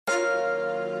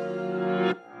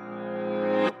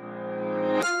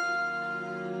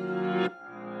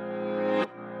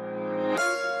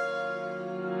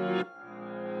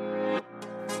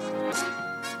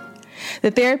The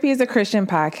Therapy is a Christian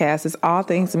podcast is all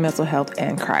things mental health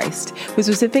and Christ. We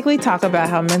specifically talk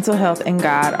about how mental health and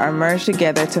God are merged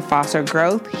together to foster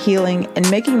growth, healing, and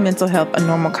making mental health a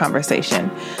normal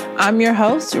conversation. I'm your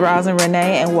host, Rosin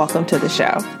Renee, and welcome to the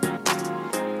show.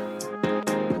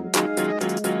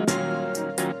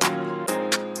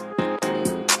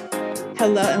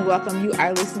 Hello and welcome. You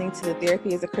are listening to the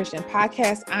Therapy is a Christian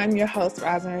podcast. I'm your host,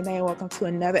 Rosin Renee, and welcome to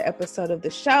another episode of the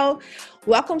show.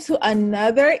 Welcome to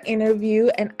another interview,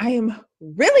 and I am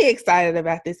really excited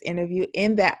about this interview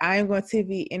in that I am going to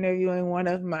be interviewing one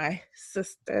of my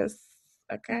sisters.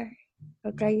 Okay,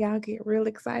 y'all get real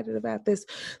excited about this.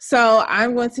 So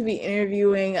I'm going to be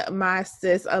interviewing my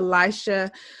sis,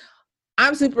 Elisha.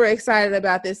 I'm super excited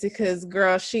about this because,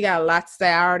 girl, she got a lot to say.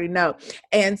 I already know.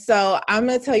 And so I'm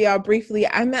going to tell y'all briefly,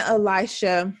 I met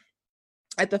Elisha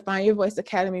at the Find Your Voice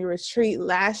Academy retreat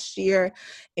last year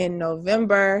in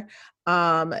November,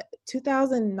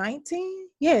 2019.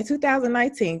 Yeah,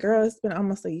 2019. Girl, it's been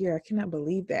almost a year. I cannot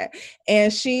believe that.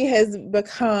 And she has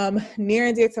become near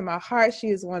and dear to my heart. She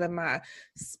is one of my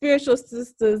spiritual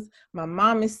sisters, my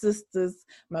mommy's sisters,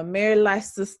 my married life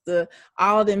sister,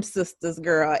 all them sisters,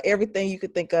 girl, everything you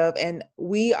could think of. And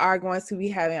we are going to be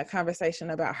having a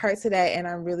conversation about her today. And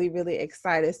I'm really, really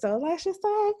excited. So Elisha,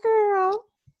 say, girl.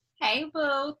 Hey,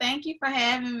 boo. Thank you for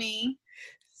having me.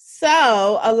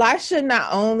 So Elisha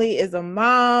not only is a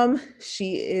mom,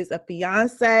 she is a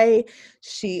fiance,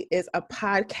 she is a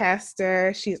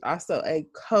podcaster, she's also a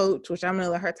coach, which I'm going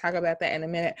to let her talk about that in a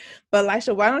minute. But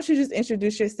Elisha, why don't you just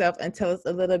introduce yourself and tell us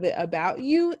a little bit about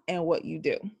you and what you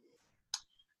do?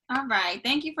 All right.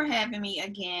 Thank you for having me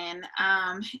again.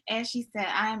 As she said,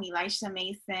 I am Elisha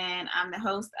Mason. I'm the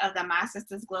host of the My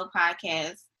Sisters Glow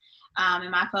podcast.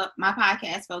 And my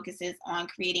podcast focuses on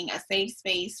creating a safe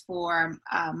space for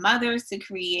mothers to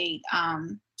create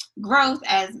growth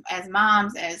as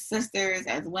moms, as sisters,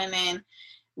 as women,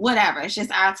 whatever. It's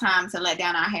just our time to let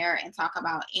down our hair and talk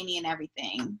about any and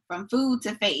everything from food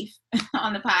to faith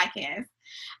on the podcast.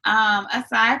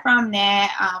 Aside from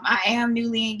that, I am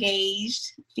newly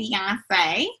engaged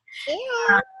fiance.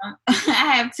 Yeah. I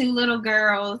have two little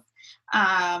girls.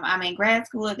 I'm in grad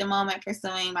school at the moment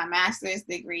pursuing my master's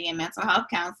degree in mental health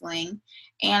counseling.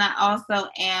 And I also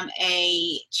am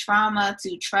a trauma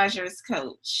to treasures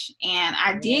coach. And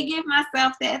I did give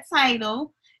myself that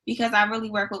title because I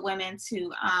really work with women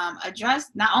to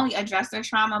not only address their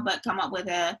trauma, but come up with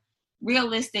a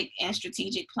realistic and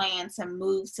strategic plan to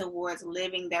move towards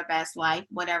living their best life,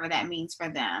 whatever that means for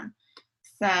them.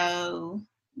 So,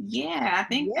 yeah, I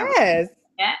think yes.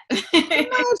 Yeah. Come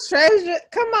on, treasure.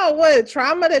 Come on, what?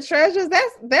 Trauma to treasures?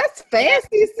 That's fancy,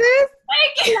 sis.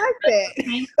 I like that.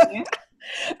 Thank you.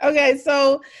 Okay,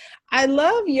 so I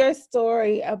love your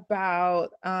story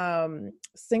about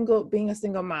being a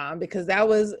single mom, because that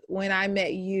was when I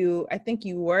met you. I think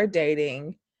you were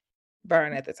dating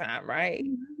Vern at the time, right?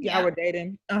 Yeah. Y'all were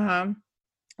dating.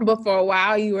 But for a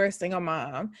while you were a single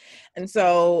mom. And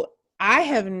so I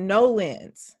have no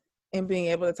lens in being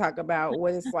able to talk about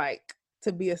what it's like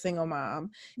to be a single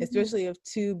mom, especially of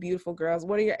two beautiful girls.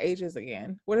 What are your ages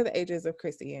again? What are the ages of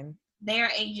Chrissy and? They are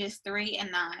ages 3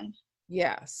 and 9.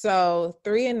 Yeah. So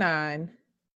 3 and 9,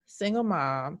 single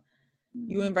mom.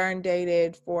 You and Vern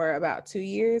dated for about 2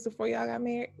 years before y'all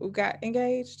got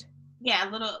engaged? Yeah,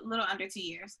 a little under 2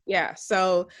 years. Yeah.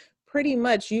 So pretty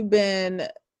much you've been,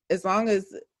 as long as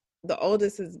the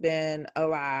oldest has been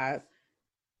alive,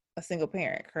 a single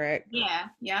parent, correct?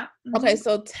 Yeah. Okay,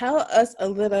 so tell us a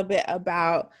little bit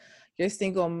about your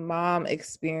single mom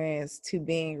experience to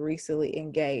being recently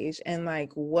engaged, and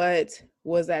like, what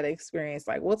was that experience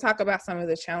like? We'll talk about some of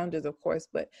the challenges, of course,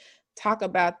 but talk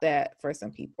about that for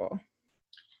some people.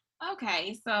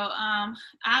 Okay, so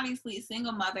obviously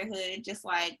single motherhood, just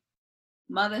like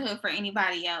motherhood for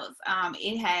anybody else,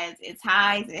 it has its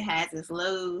highs, it has its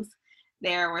lows.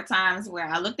 There were times where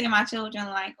I looked at my children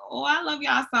like, oh, I love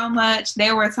y'all so much.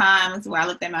 There were times where I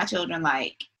looked at my children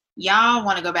like, y'all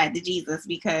want to go back to Jesus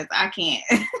because I can't.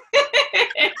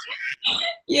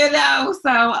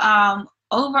 So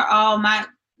overall, my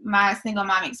single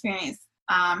mom experience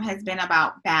has been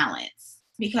about balance,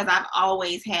 because I've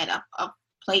always had a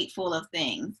plate full of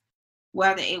things,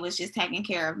 whether it was just taking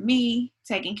care of me,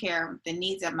 taking care of the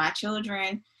needs of my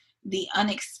children, the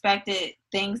unexpected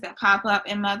things that pop up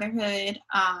in motherhood,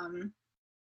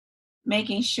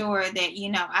 making sure that,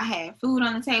 I had food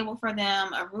on the table for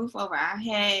them, a roof over our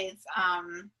heads,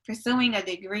 pursuing a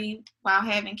degree while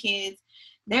having kids.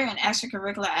 They're in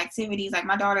extracurricular activities. Like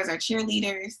my daughters are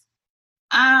cheerleaders.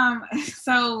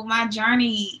 So my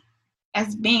journey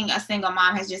as being a single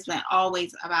mom has just been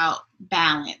always about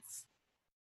balance.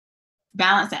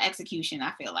 balance and execution.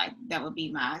 I feel like that would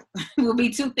be will be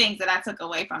two things that I took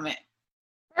away from it.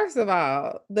 First of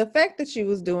all, the fact that you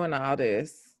was doing all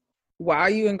this while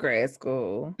you in grad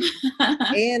school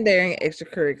and during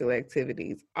extracurricular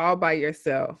activities all by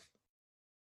yourself.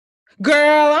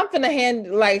 Girl, I'm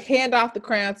finna hand off the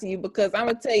crown to you, because I'm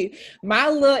gonna tell you my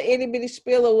little itty bitty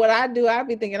spiel of what I do. I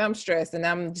be thinking I'm stressed, and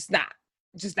I'm just not.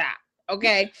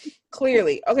 Okay,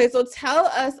 clearly. Okay, so tell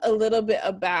us a little bit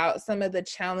about some of the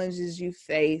challenges you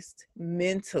faced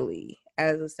mentally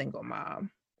as a single mom,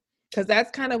 because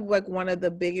that's kind of like one of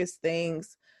the biggest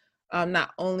things.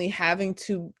 Not only having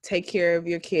to take care of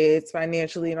your kids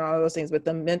financially and all of those things, but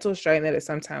the mental strain that it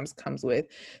sometimes comes with.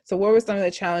 So what were some of the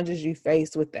challenges you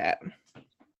faced with that? I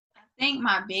think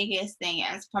my biggest thing,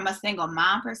 as from a single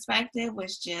mom perspective,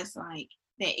 was just like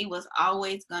that it was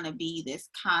always going to be this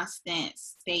constant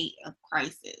state of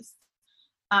crisis.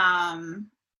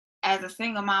 As a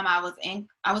single mom, I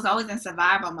was always in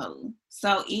survival mode.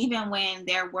 So even when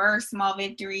there were small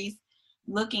victories,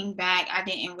 looking back, I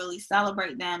didn't really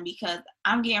celebrate them because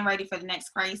I'm getting ready for the next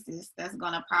crisis that's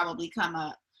going to probably come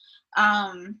up.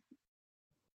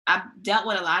 I dealt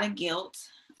with a lot of guilt.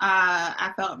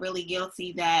 I felt really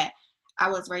guilty that I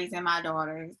was raising my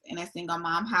daughters in a single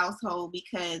mom household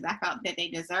because I felt that they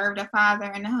deserved a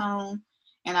father in the home,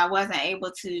 and I wasn't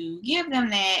able to give them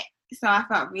that. So I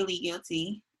felt really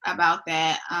guilty about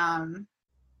that.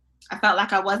 I felt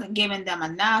like I wasn't giving them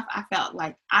enough. I felt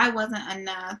like I wasn't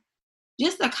enough.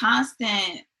 Just a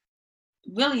constant,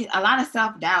 really a lot of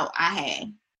self-doubt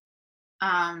I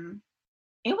had.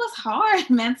 It was hard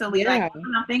mentally. Yeah. Like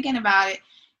when I'm thinking about it,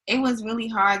 it was really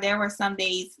hard. There were some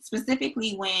days,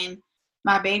 specifically when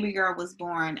my baby girl was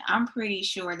born, I'm pretty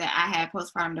sure that I had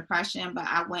postpartum depression, but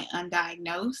I went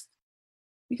undiagnosed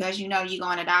because, you go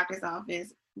in the doctor's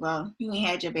office. Well, you ain't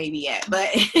had your baby yet, but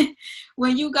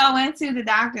when you go into the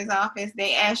doctor's office,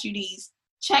 they ask you these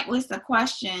checklist of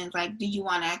questions like, do you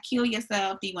want to kill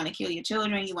yourself? Do you want to kill your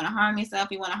children? You want to harm yourself?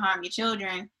 You want to harm your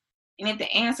children? And if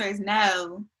the answer is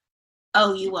no,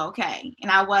 oh, you okay?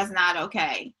 And I was not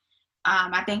okay.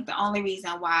 I think the only reason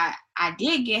why I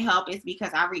did get help is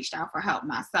because I reached out for help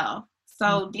myself.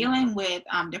 So dealing with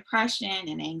depression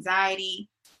and anxiety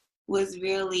was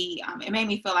really, it made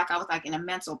me feel like I was like in a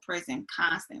mental prison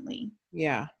constantly.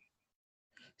 Yeah.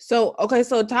 So, okay.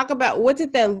 So talk about what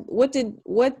did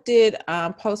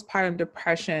postpartum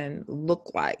depression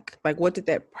look like? Like, what did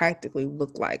that practically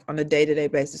look like on a day-to-day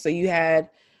basis? So you had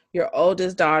your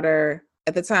oldest daughter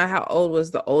at the time. How old was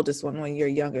the oldest one when your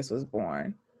youngest was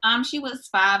born? She was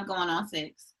 5 going on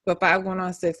 6. So 5 going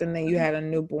on 6, and then you had a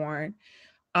newborn.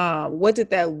 What did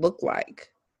that look like?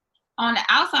 On the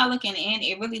outside looking in,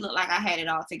 it really looked like I had it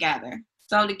all together.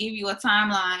 So to give you a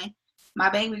timeline, my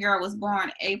baby girl was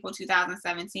born April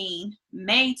 2017.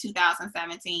 May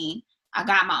 2017, I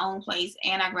got my own place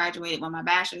and I graduated with my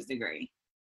bachelor's degree.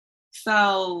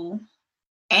 So,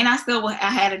 and I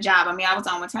had a job. I mean, I was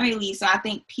on maternity leave. So I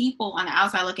think people on the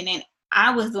outside looking in,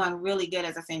 I was doing really good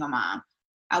as a single mom.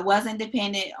 I wasn't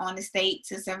dependent on the state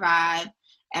to survive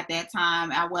at that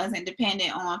time. I wasn't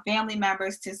dependent on family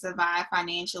members to survive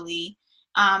financially.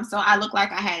 So I looked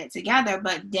like I had it together,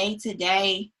 but day to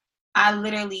day,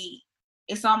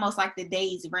 it's almost like the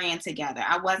days ran together.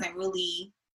 I wasn't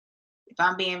really, if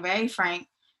I'm being very frank,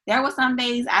 there were some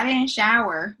days I didn't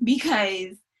shower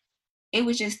because it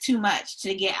was just too much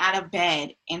to get out of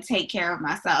bed and take care of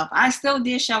myself. I still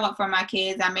did show up for my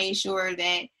kids. I made sure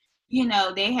that,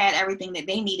 they had everything that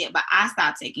they needed, but I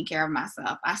stopped taking care of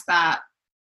myself.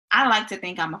 I like to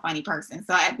think I'm a funny person.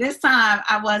 So at this time,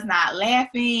 I was not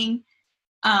laughing.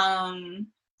 I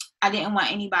didn't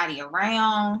want anybody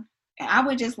around. And I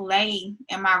would just lay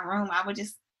in my room. I would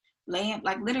just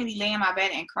literally lay in my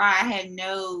bed and cry. I had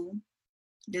no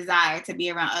desire to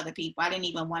be around other people. I didn't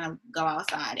even want to go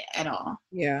outside at all.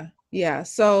 Yeah. Yeah.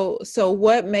 So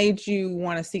what made you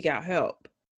want to seek out help?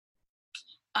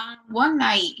 One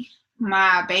night,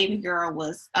 my baby girl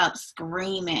was up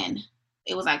screaming.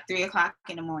 It was like 3:00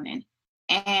 in the morning.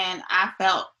 And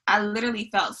I literally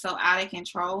felt so out of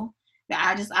control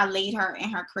that I laid her in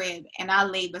her crib and I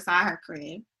laid beside her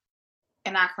crib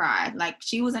and I cried. Like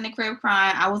she was in the crib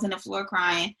crying. I was in the floor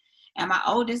crying. And my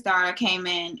oldest daughter came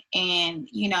in and,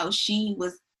 she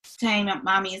was saying,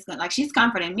 mommy is good. Like she's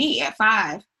comforting me at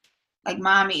 5. Like,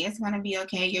 mommy, it's going to be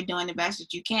okay. You're doing the best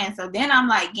that you can. So then I'm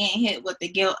like getting hit with the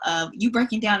guilt of you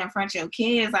breaking down in front of your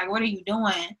kids. Like, what are you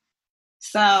doing?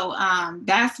 So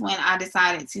that's when I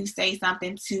decided to say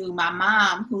something to my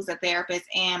mom, who's a therapist,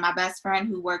 and my best friend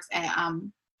who works at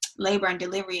labor and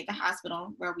delivery at the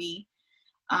hospital where we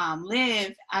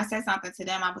live. I said something to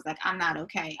them. I was like, I'm not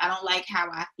okay. I don't like how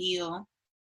I feel.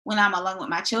 when I'm alone with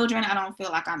my children, I don't feel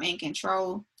like I'm in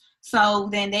control. So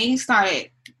then they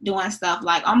started doing stuff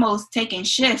like almost taking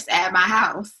shifts at my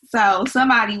house. So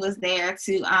somebody was there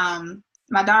to,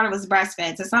 my daughter was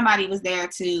breastfed. So somebody was there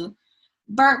to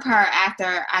burp her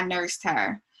after I nursed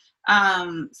her.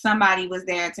 Somebody was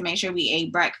there to make sure we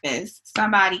ate breakfast.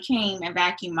 Somebody came and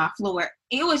vacuumed my floor.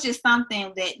 It was just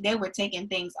something that they were taking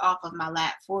things off of my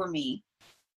lap for me.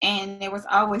 And there was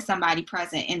always somebody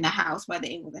present in the house, whether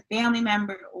it was a family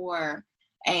member or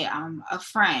a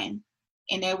friend,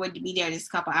 and they would be there just a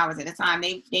couple hours at a time.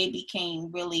 They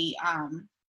became really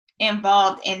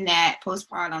involved in that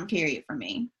postpartum period for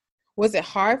me. Was it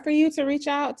hard for you to reach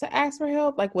out to ask for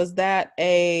help? Like, was that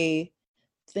a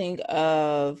thing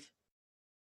of,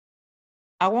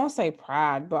 I won't say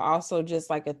pride, but also just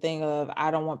like a thing of,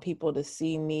 I don't want people to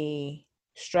see me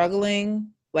struggling?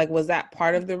 Like, was that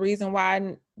part of the reason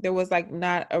why there was like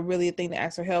not a really a thing to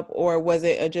ask for help? Or was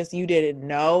it just you didn't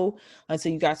know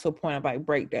until you got to a point of like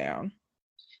breakdown?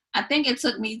 I think it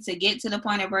took me to get to the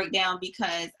point of breakdown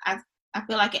because I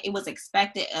feel like it was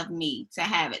expected of me to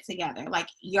have it together. Like,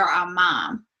 you're a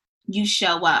mom, you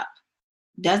show up.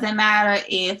 Doesn't matter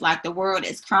if like the world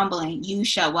is crumbling, you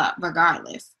show up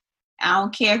regardless. I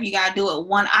don't care if you gotta do it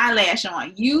one eyelash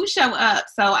on, you show up.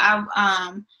 So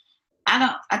I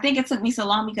think it took me so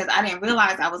long because I didn't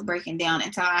realize I was breaking down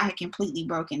until I had completely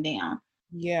broken down.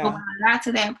 But Yeah. when I got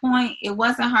to that point, it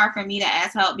wasn't hard for me to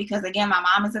ask help because, again, my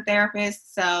mom is a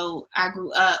therapist. So I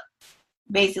grew up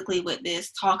basically with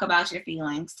this: talk about your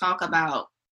feelings, talk about,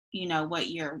 what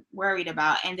you're worried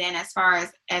about. And then as far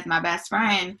as my best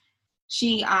friend,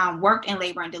 she worked in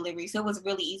labor and delivery. So it was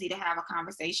really easy to have a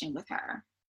conversation with her.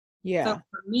 So Yeah.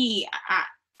 for me,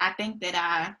 I think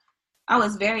that I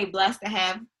was very blessed to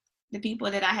have the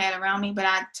people that I had around me, but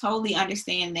I totally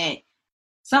understand that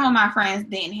some of my friends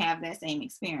didn't have that same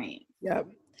experience. Yep.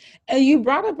 And you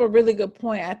brought up a really good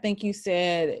point. I think you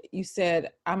said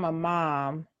I'm a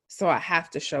mom, so I have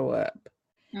to show up.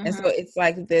 And so Mm-hmm. it's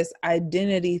like this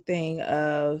identity thing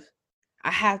of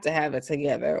I have to have it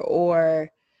together, or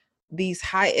these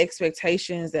high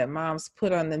expectations that moms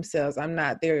put on themselves. I'm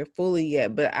not there fully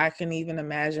yet, but I can even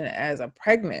imagine as a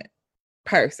pregnant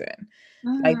person,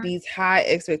 like Mm-hmm. these high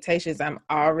expectations I'm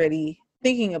already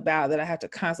thinking about that I have to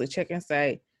constantly check and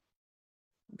say,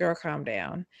 girl, calm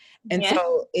down. And Yeah.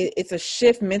 so it's a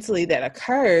shift mentally that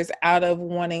occurs out of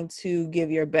wanting to give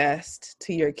your best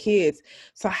to your kids.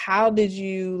 So how did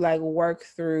you like work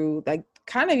through like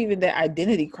kind of even that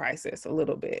identity crisis a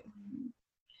little bit?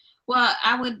 Well,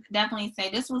 I would definitely say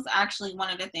this was actually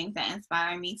one of the things that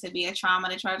inspired me to be a trauma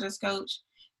to treasures coach,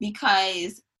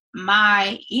 because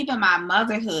even my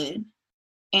motherhood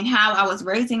and how I was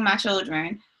raising my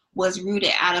children was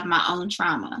rooted out of my own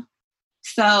trauma.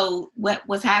 So what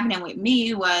was happening with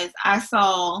me was I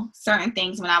saw certain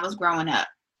things when I was growing up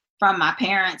from my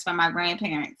parents, from my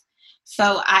grandparents.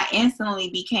 So I instantly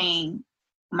became,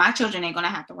 my children ain't going to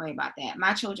have to worry about that.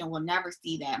 My children will never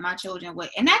see that. My children would,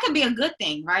 and that could be a good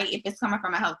thing, right? If it's coming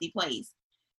from a healthy place.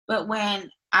 But when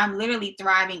I'm literally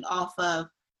thriving off of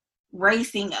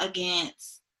racing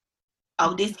against,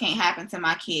 oh, this can't happen to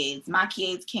my kids. My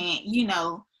kids can't,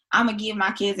 I'm going to give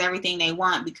my kids everything they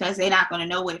want because they're not going to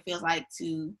know what it feels like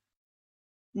to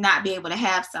not be able to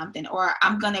have something. Or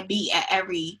I'm going to be at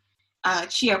every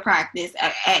cheer practice,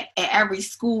 at every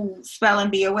school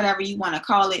spelling bee or whatever you want to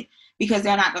call it, because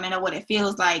they're not going to know what it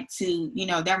feels like to,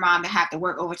 their mom to have to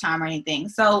work overtime or anything.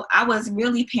 So I was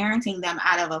really parenting them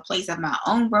out of a place of my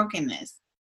own brokenness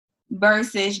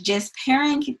versus just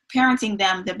parenting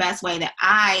them the best way that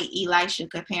I, Elisha,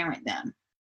 could parent them.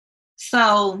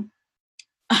 So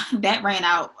that ran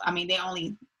out. I mean, they're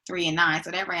only 3 and 9,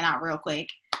 so that ran out real quick.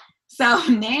 So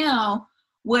now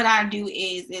what I do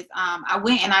is I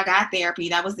went and I got therapy.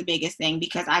 That was the biggest thing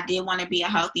because I did want to be a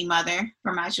healthy mother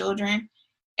for my children.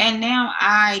 And now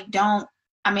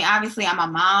obviously I'm a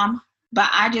mom, but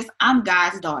I'm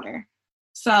God's daughter.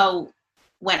 So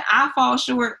when I fall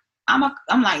short, I'm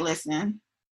like, listen,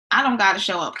 I don't got to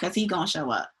show up because he's going to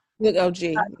show up. Look, OG,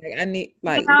 like I need You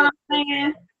like know look, what I'm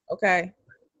saying? okay.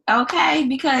 Okay,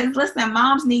 because listen,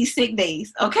 moms need sick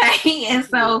days, okay? And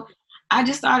so I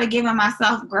just started giving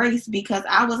myself grace because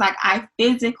I was like, I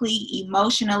physically,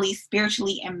 emotionally,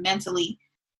 spiritually, and mentally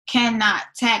cannot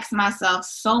tax myself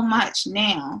so much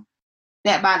now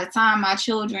that by the time my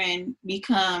children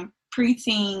become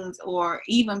preteens or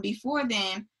even before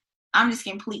then, I'm just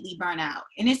completely burnt out.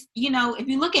 And it's, if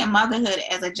you look at motherhood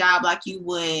as a job like you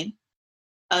would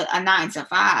a 9 to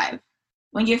 5,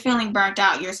 when you're feeling burnt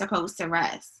out, you're supposed to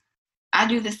rest. I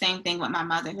do the same thing with my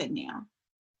motherhood now.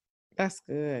 That's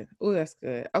good. Oh, that's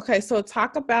good. Okay, so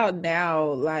talk about now,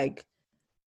 like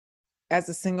as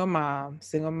a single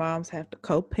moms have to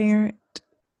co-parent.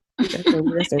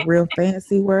 That's a real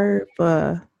fancy word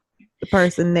for the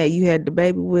person that you had the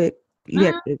baby with. You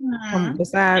have to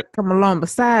come along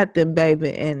beside them,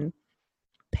 baby, and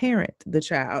parent the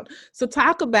child. So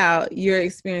talk about your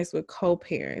experience with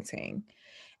co-parenting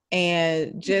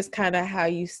and just kind of how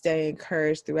you stay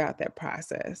encouraged throughout that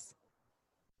process.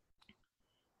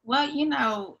 Well, you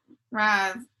know,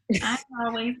 Roz, I've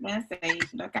always been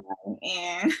saved, okay?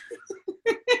 And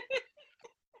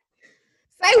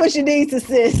say what you need to,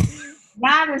 sis.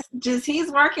 God is just,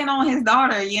 he's working on his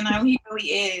daughter, you know, he really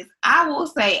is. I will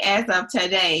say, as of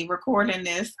today, recording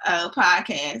this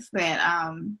podcast,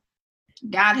 that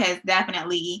God has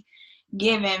definitely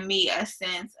given me a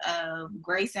sense of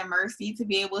grace and mercy to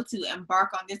be able to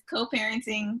embark on this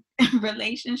co-parenting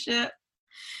relationship.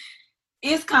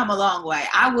 It's come a long way.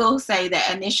 I will say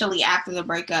that initially after the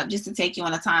breakup, just to take you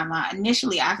on a timeline,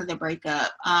 initially after the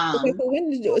breakup. Okay, so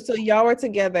when did you, so y'all were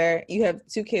together, you have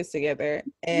 2 kids together,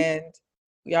 and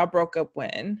y'all broke up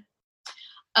when?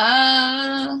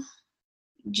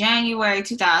 January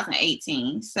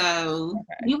 2018. So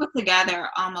we were together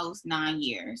almost 9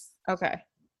 years. Okay.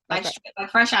 Like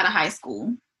fresh out of high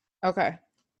school. Okay.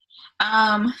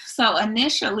 So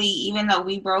initially, even though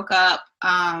we broke up,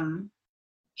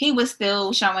 he was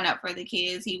still showing up for the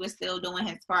kids. He was still doing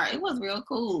his part. It was real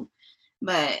cool.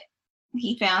 But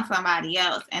he found somebody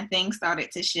else and things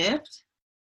started to shift.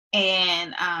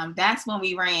 And that's when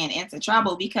we ran into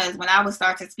trouble, because when I would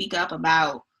start to speak up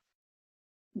about,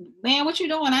 man, what you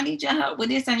doing? I need your help with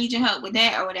this. I need your help with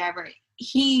that or whatever.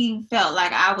 He felt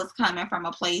like I was coming from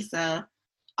a place of,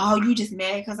 oh, you just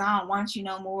mad because I don't want you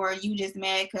no more. You just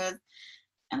mad because,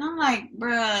 and I'm like,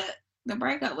 bruh, the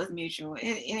breakup was mutual. It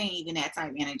ain't even that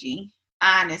type of energy.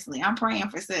 Honestly, I'm praying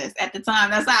for sis. At the time,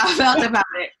 that's how I felt about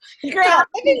it. Girl,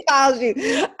 let me call you.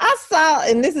 I saw,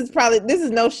 and this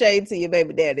is no shade to your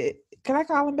baby daddy. Can I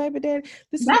call him baby daddy?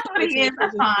 That's what he is.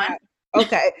 That's fine.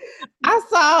 Okay. I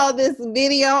saw this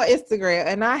video on Instagram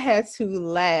and I had to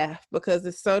laugh because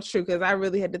it's so true, because I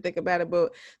really had to think about it.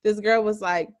 But this girl was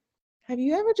like, have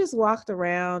you ever just walked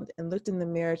around and looked in the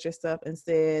mirror at yourself and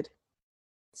said,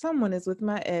 someone is with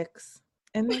my ex,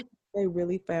 and they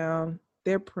really found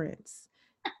their prince?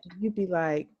 And you'd be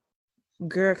like,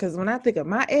 girl, because when I think of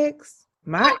my ex,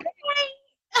 I'm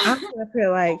gonna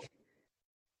feel like,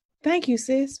 thank you,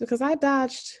 sis, because I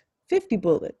dodged 50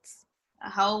 bullets.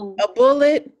 A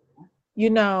bullet, you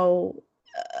know,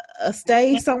 a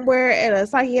stay somewhere at a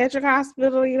psychiatric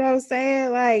hospital, you know what I'm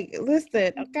saying? Like,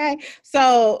 listen, okay.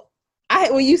 So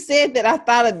when you said that, I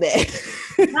thought of that.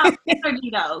 No,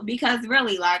 energy though, because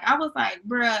really, like, I was like,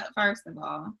 bruh, first of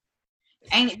all,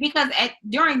 and because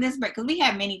during this break, because we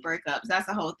had many breakups, that's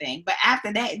the whole thing. But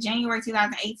after that January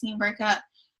 2018 breakup,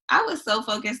 I was so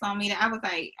focused on me that I was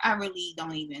like, I really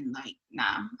don't even like,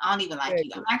 nah, I don't even like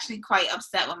you. I'm actually quite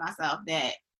upset with myself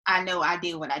that I know I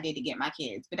did what I did to get my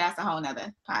kids, but that's a whole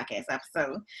nother podcast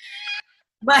episode.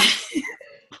 But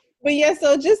yeah,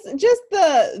 so just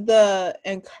the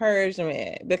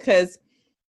encouragement, because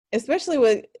especially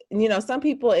with, you know, some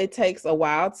people it takes a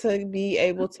while to be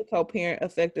able to co-parent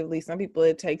effectively. Some people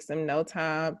it takes them no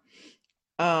time.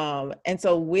 And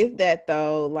so with that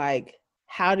though, like,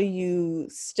 how do you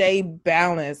stay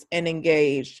balanced and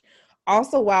engaged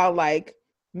also while like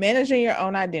managing your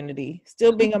own identity,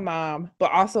 still being a mom,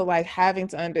 but also like having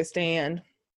to understand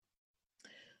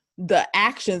the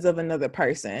actions of another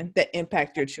person that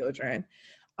impact your children,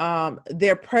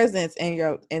 their presence in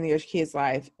your kid's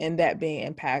life, and that being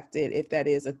impacted, if that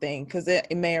is a thing, because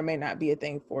it may or may not be a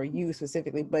thing for you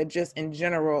specifically, but just in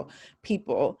general,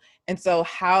 people. And so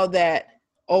how that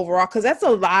overall, because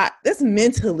that's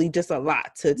mentally just a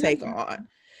lot to take on,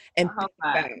 and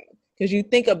because you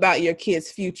think about your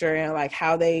kids' future and like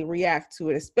how they react to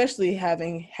it, especially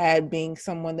having being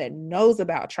someone that knows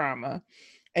about trauma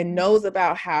and knows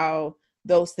about how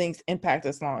those things impact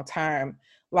us long term.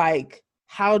 Like,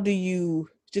 how do you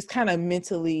just kind of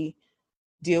mentally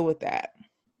deal with that?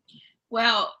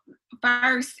 Well,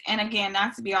 first, and again,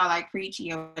 not to be all like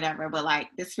preachy or whatever, but like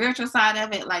the spiritual side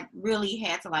of it, like really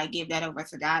had to like give that over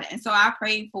to God. And so I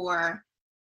prayed for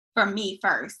me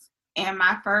first. And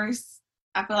my first,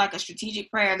 I feel like a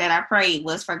strategic prayer that I prayed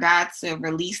was for God to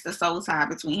release the soul tie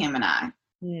between him and I.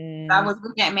 I was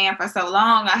with that man for so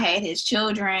long. I had his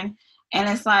children. And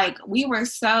it's like, we were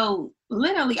so,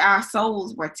 literally our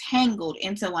souls were tangled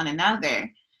into one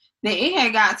another, that it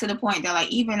had got to the point that like,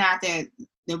 even after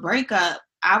the breakup,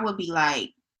 I would be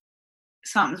like,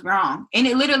 something's wrong. And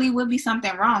it literally would be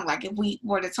something wrong. Like if we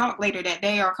were to talk later that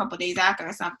day or a couple of days after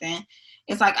or something,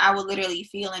 it's like I would literally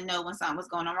feel and know when something was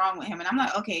going on wrong with him. And I'm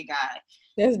like, okay, God.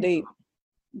 That's deep.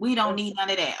 We don't need none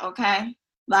of that, okay?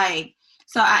 Like,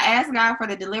 so I asked God for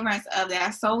the deliverance of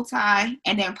that soul tie,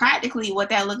 and then practically what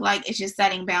that looked like is just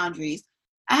setting boundaries.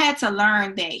 I had to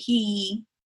learn that he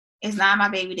is not my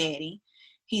baby daddy.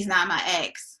 He's not my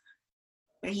ex,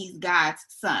 but he's God's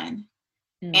son.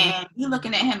 Mm-hmm. And you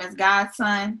looking at him as God's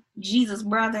son, Jesus'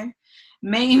 brother,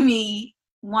 made me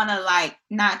want to like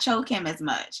not choke him as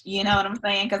much. You know what I'm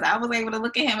saying? Because I was able to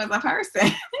look at him as a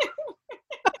person.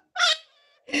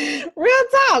 Real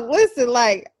talk. Listen,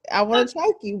 like I want to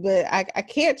choke you, but I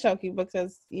can't choke you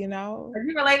because If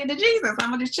you related to Jesus, I'm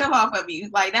gonna just chill off of you.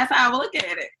 Like that's how I look at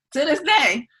it. To this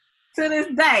day. To this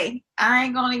day, I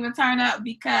ain't gonna even turn up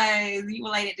because you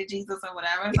related to Jesus or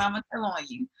whatever. So I'm gonna chill on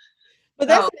you. But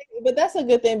that's a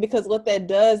good thing, because what that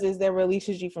does is that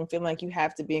releases you from feeling like you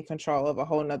have to be in control of a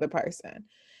whole nother person,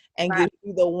 and gives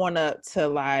you the one up to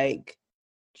like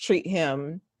treat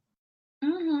him,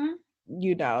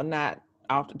 not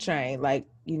off the chain like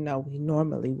we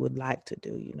normally would like to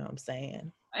do. You know what I'm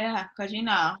saying? Yeah, because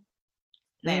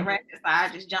that ratchet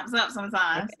side just jumps up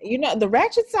sometimes. The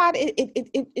ratchet side,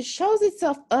 it shows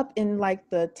itself up in like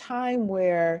the time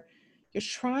where you're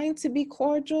trying to be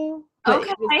cordial, but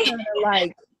it's kind of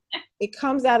like it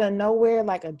comes out of nowhere,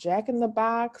 like a Jack in the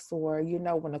Box, or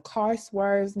when a car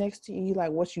swerves next to you, like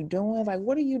what you doing? Like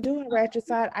what are you doing, ratchet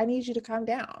side? I need you to calm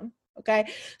down.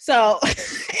 Okay, so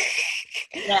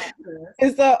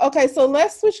so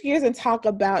let's switch gears and talk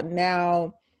about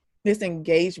now this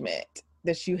engagement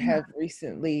that you have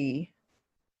recently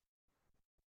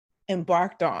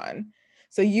embarked on.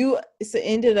 So you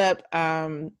ended up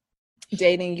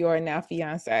dating your now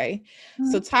fiance.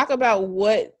 So talk about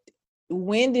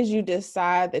when did you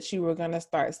decide that you were going to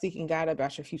start seeking God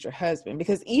about your future husband?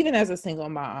 Because even as a single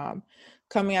mom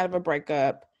coming out of a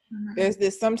breakup,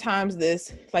 there's sometimes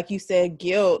this, like you said,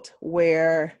 guilt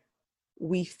where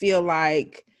we feel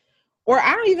like, or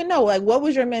I don't even know, like what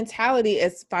was your mentality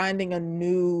as finding a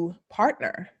new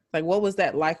partner? Like what was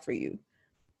that like for you?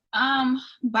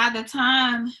 By the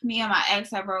time me and my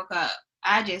ex had broke up,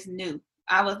 I just knew.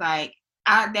 I was like,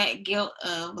 that guilt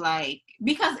of like,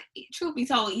 because truth be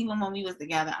told, even when we was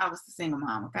together, I was the single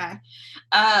mom, okay?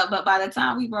 But by the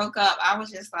time we broke up, I was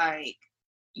just like,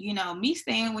 me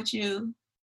staying with you,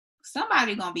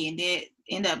 somebody gonna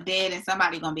end up dead, and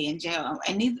somebody gonna be in jail,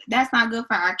 and that's not good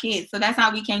for our kids. So that's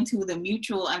how we came to the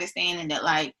mutual understanding that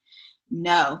like,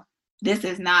 no, this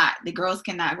is not, the girls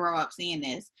cannot grow up seeing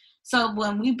this. So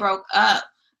when we broke up,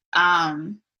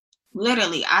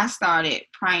 literally I started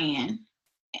praying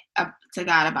to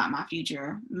God about my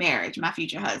future marriage, my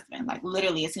future husband, like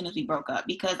literally as soon as we broke up,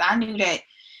 because I knew that,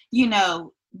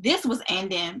 this was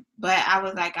ending, but I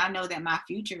was like, I know that my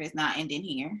future is not ending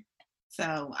here.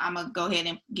 So I'm going to go ahead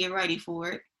and get ready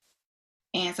for it.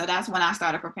 And so that's when I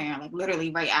started preparing, like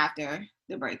literally right after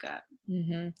the breakup.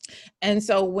 Mm-hmm. And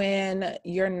so when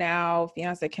your now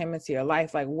fiance came into your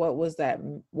life, like what was that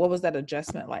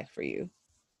adjustment like for you?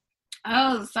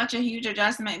 Oh, such a huge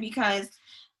adjustment, because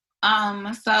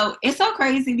so it's so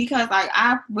crazy, because like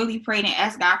I really prayed and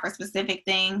asked God for specific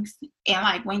things, and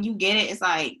like when you get it, it's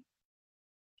like,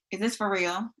 is this for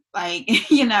real? Like,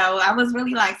 I was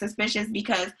really like suspicious,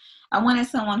 because I wanted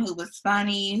someone who was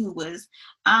funny, who was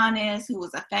honest, who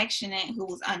was affectionate, who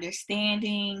was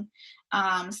understanding,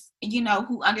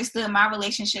 who understood my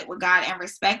relationship with God and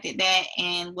respected that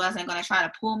and wasn't going to try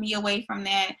to pull me away from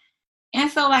that. And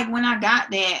so like when I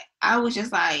got that, I was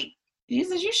just like,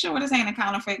 Jesus, you sure this ain't a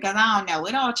counterfeit? Because I don't know.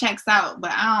 It all checks out,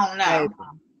 but I don't know.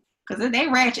 Because they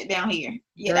ratchet down here,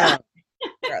 know?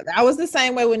 Girl, I was the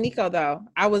same way with Nico, though.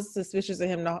 I was suspicious of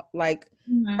him,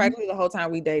 practically the whole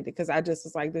time we dated, because I just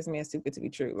was like, this man's too good to be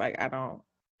true. Like, I don't.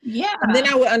 Yeah. And then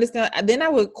I would understand. Then I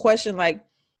would question, like,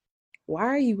 why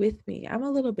are you with me? I'm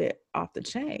a little bit off the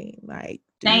chain. Like,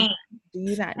 do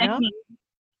you not know?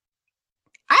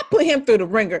 I put him through the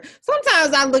ringer.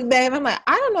 Sometimes I look back and I'm like,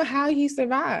 I don't know how he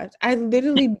survived. I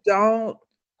literally don't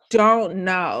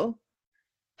know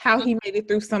how he made it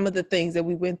through some of the things that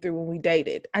we went through when we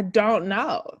dated. I don't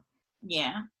know.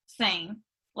 Yeah, same.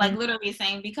 Like literally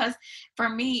same. Because for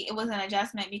me, it was an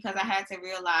adjustment, because I had to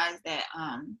realize that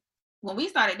when we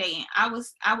started dating, I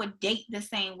would date the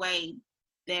same way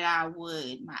that I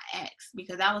would my ex,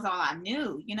 because that was all I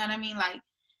knew. You know what I mean? Like,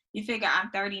 you figure I'm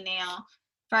 30 now,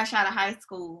 fresh out of high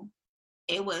school.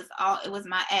 It was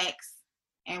my ex,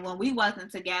 and when we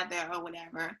wasn't together or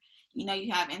whatever,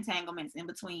 you have entanglements in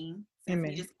between. Since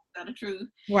we just tell the truth.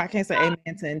 Well, I can't say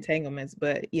amen to entanglements,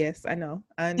 but yes, I know.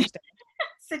 I understand.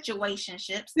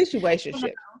 Situationships.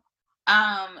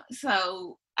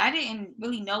 So I didn't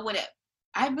really know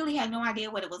I really had no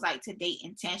idea what it was like to date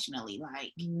intentionally.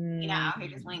 Like, out here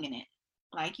just winging it.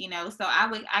 Like, so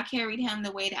I carried him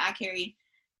the way that I carried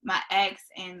my ex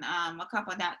and a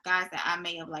couple of guys that I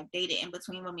may have like dated in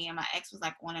between when me and my ex was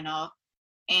like on and off.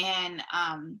 And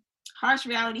harsh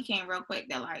reality came real quick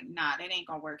that like, nah, that ain't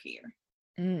gonna work here.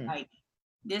 Like,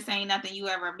 this ain't nothing you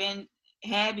ever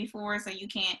had before, so you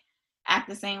can't act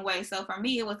the same way. So for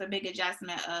me, it was a big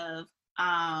adjustment of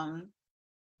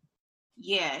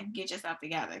get yourself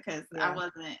together, because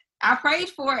I prayed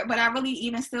for it, but I really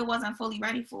even still wasn't fully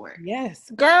ready for it.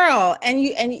 Yes, girl.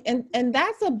 And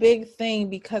that's a big thing,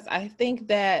 because I think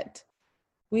that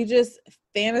we just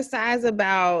fantasize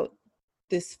about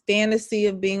this fantasy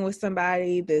of being with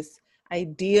somebody, this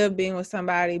idea of being with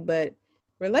somebody, but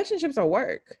relationships are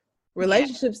work.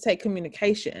 Relationships take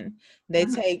communication. They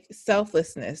take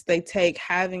selflessness. They take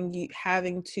having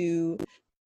to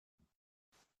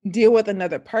deal with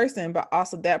another person, but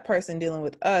also that person dealing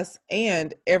with us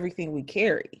and everything we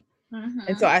carry.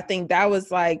 And so I think that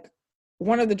was like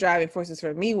one of the driving forces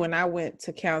for me when I went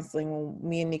to counseling when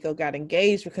me and Nico got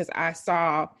engaged, because I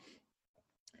saw,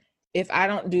 if I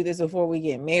don't do this before we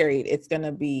get married, it's going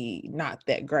to be not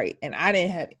that great. And I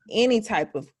didn't have any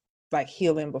type of like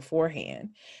healing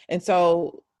beforehand. And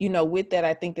so, with that,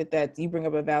 I think that you bring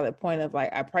up a valid point of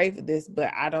like, I prayed for this,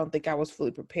 but I don't think I was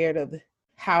fully prepared of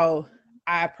how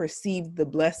I perceived the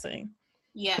blessing.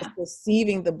 Yeah.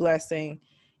 Perceiving the blessing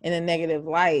in a negative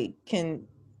light can,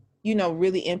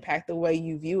 really impact the way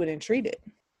you view it and treat it.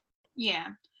 Yeah.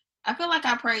 I feel like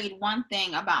I prayed one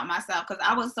thing about myself, because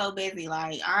I was so busy,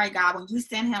 like, all right, God, when you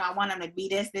send him, I want him to be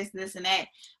this, and that.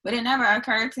 But it never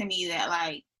occurred to me that,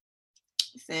 like,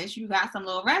 sis, you got some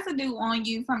little residue on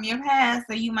you from your past,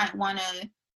 so you might want to,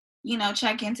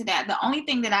 check into that. The only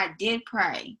thing that I did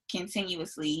pray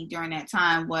continuously during that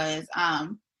time was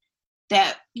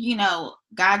that,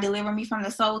 God deliver me from the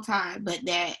soul tie, but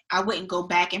that I wouldn't go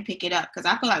back and pick it up. Because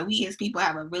I feel like we as people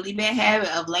have a really bad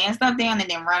habit of laying stuff down and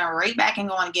then running right back and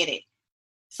going to get it.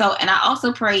 So, and I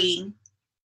also prayed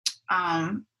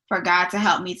for God to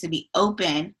help me to be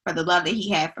open for the love that he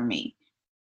had for me.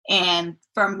 And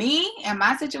for me, in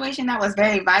my situation, that was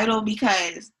very vital,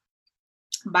 because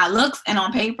by looks and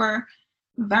on paper,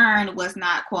 Vern was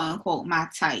not, quote unquote, my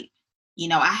type.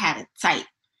 I had a type.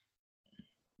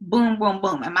 Boom, boom,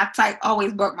 boom. And my type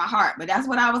always broke my heart, but that's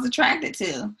what I was attracted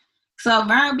to. So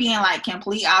Vern being like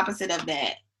complete opposite of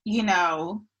that,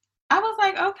 I was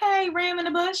like, okay, ram in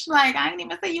the bush. Like, I ain't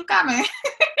even see you coming.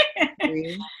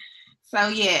 So,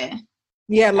 yeah.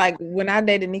 Yeah, like when I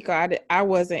dated Nico, I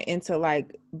wasn't into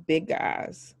like big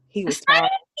guys. He was tall,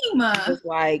 he was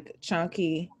like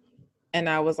chunky, and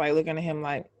I was like looking at him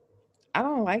like, I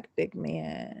don't like big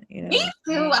men. Me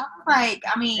too. I was like,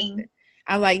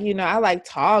 I like, I like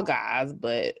tall guys,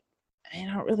 but I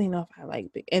don't really know if I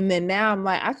like big. And then now I'm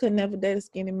like, I could never date a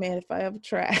skinny man if I ever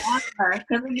tried.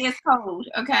 Because it gets cold,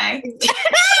 okay?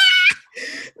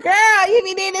 Girl, you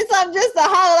be needing something just to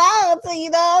hold on to, you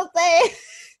know what I'm saying?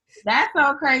 That's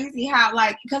so crazy how,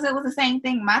 like, because it was the same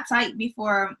thing. My type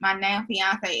before my now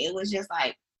fiance, it was just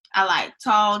like, I like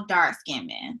tall, dark-skinned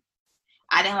men.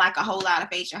 I didn't like a whole lot of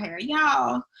facial hair.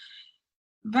 Y'all,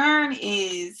 Vern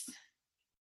is,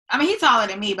 he's taller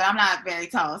than me, but I'm not very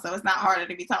tall, so it's not harder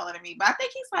to be taller than me. But I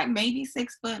think he's like maybe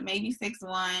 6 foot, maybe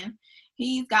 6'1".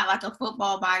 He's got like a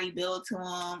football body build to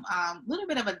him, little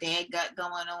bit of a dad gut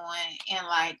going on, and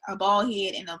like a bald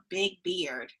head and a big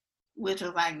beard, which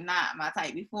was like not my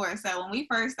type before. So when we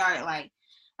first started, like,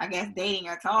 I guess dating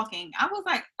or talking, I was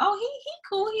like, oh, he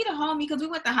cool, he the homie, because we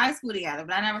went to high school together,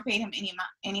 but I never paid him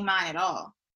any mind at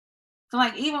all. So,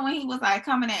 like, even when he was, like,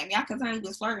 coming at me, I could tell he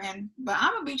was flirting. But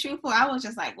I'm going to be truthful. I was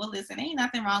just like, well, listen, ain't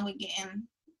nothing wrong with getting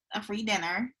a free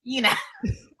dinner,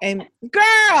 And,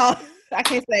 girl, I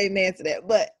can't say amen to that,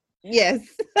 but yes.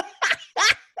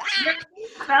 I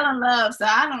fell in love, so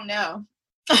I don't know.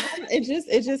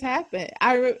 It just happened.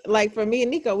 Like, for me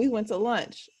and Nico, we went to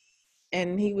lunch.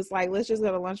 And he was like, let's just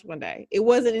go to lunch one day. It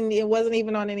wasn't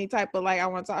even on any type of, like, I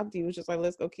want to talk to you. It was just like,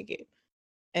 let's go kick it.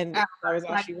 And that was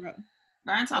all she wrote.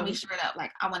 Vern told me straight up,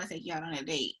 like, I want to take you out on a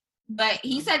date. But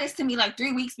he said this to me like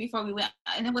 3 weeks before we went.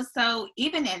 And it was so,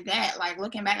 even in that, like,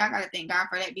 looking back, I got to thank God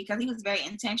for that, because he was very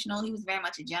intentional. He was very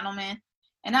much a gentleman.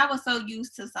 And I was so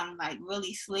used to some, like,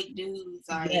 really slick dudes.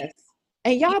 Like, yes.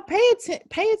 And y'all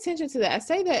pay attention to that. I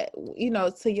say that,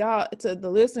 to y'all, to the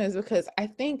listeners, because I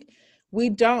think we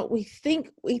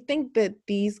think that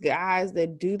these guys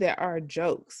that do that are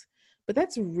jokes, but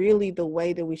that's really the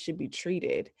way that we should be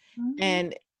treated. Mm-hmm.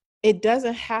 And it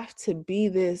doesn't have to be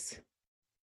this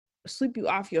sweep you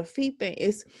off your feet thing.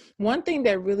 It's one thing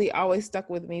that really always stuck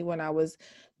with me when I was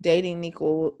dating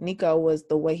Nico was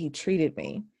the way he treated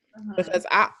me. because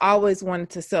I always wanted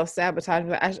to self-sabotage.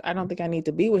 Like, I don't think I need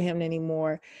to be with him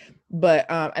anymore. But,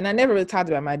 and I never really talked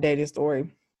about my dating story,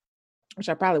 which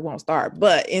I probably won't start,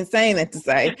 but in saying that to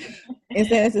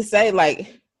say,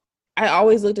 like, I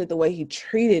always looked at the way he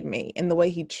treated me, and the way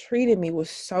he treated me was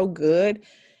so good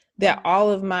that all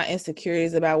of my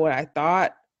insecurities about what I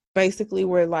thought basically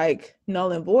were like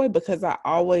null and void, because I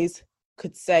always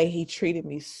could say he treated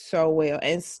me so well,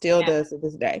 and still does to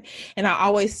this day. And I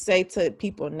always say to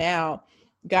people now,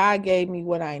 God gave me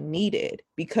what I needed,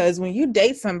 because when you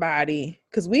date somebody,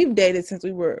 because we've dated since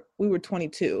we were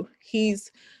 22.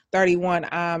 He's 31,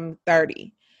 I'm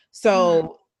 30.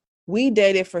 So we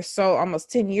dated for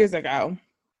almost 10 years ago,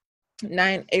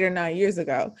 8 or 9 years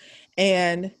ago.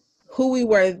 And who we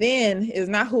were then is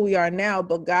not who we are now,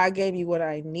 but God gave me what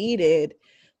I needed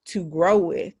to grow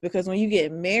with. Because when you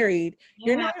get married,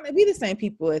 you're not going to be the same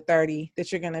people at 30 that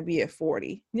you're going to be at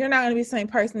 40. You're not going to be the same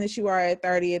person that you are at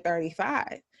 30, at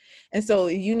 35. And so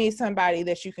you need somebody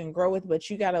that you can grow with, but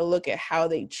you got to look at how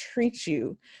they treat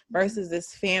you versus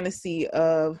this fantasy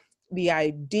of the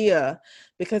idea,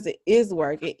 because it is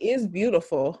work. It is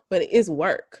beautiful, but it is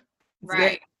work. It's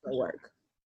right. Work.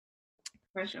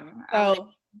 For sure. So,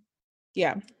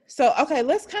 yeah. So, okay,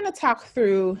 let's kind of talk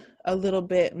through a little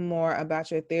bit more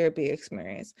about your therapy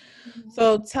experience.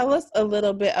 So tell us a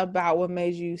little bit about what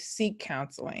made you seek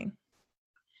counseling.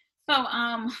 So,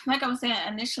 like I was saying,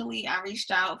 initially I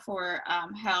reached out for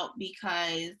help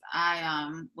because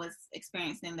I was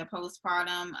experiencing the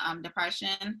postpartum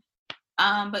depression.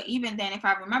 But even then, if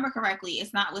I remember correctly,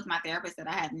 it's not with my therapist that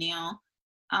I have now.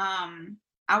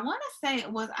 I want to say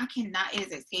it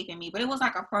is escaping me, but it was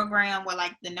like a program where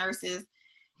like the nurses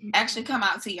actually come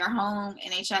out to your home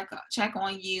and they check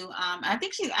on you. I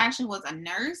think she actually was a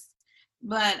nurse,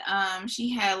 but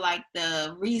she had like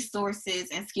the resources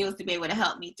and skills to be able to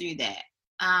help me through that.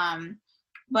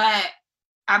 But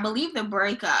I believe the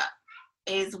breakup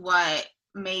is what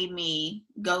made me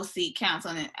go seek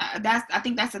counseling. I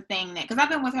think that's a thing that, because I've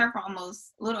been with her for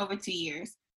almost a little over 2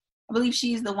 years. I believe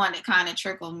she's the one that kind of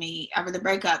trickled me. The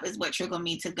breakup is what triggered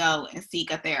me to go and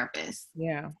seek a therapist.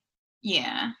 Yeah.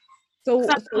 So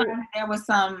there was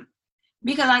some,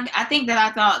 because I think that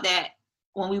I thought that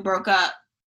when we broke up,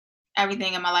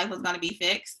 everything in my life was going to be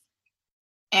fixed.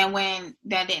 And when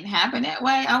that didn't happen that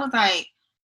way, I was like,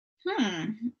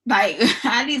 like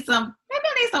I need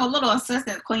a little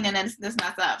assistance cleaning this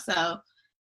mess up. So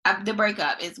the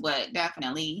breakup is what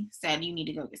definitely said you need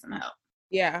to go get some help.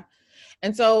 Yeah.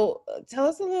 And so tell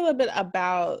us a little bit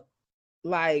about,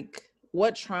 like,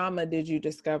 what trauma did you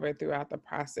discover throughout the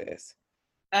process?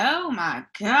 Oh my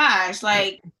gosh.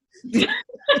 Like, because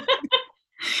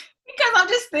I'm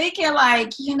just thinking,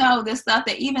 like, the stuff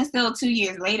that even still 2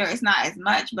 years later, it's not as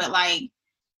much, but like,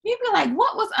 you'd be like,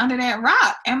 what was under that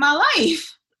rock in my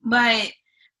life? But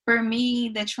for me,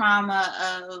 the trauma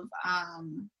of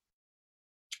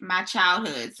my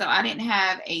childhood. So I didn't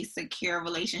have a secure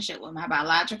relationship with my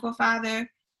biological father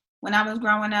when I was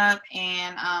growing up.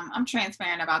 And I'm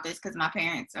transparent about this because my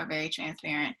parents are very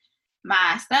transparent.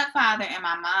 My stepfather and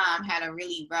my mom had a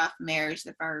really rough marriage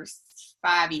the first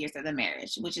 5 years of the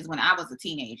marriage, which is when I was a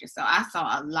teenager. So I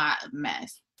saw a lot of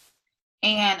mess.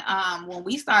 And when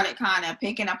we started kind of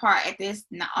picking apart at this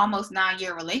almost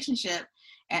 9-year relationship,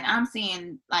 and I'm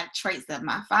seeing like traits of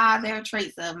my father,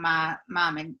 traits of my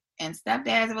mom and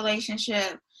stepdad's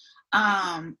relationship,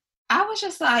 I was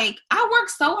just like, I worked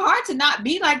so hard to not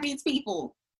be like these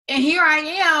people. And here I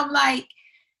am, like,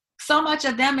 so much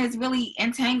of them is really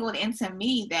entangled into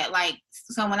me that, like,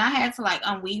 so when I had to like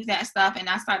unweave that stuff and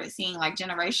I started seeing like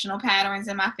generational patterns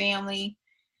in my family,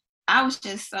 I was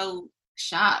just so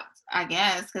shocked, I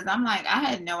guess, because I'm like, I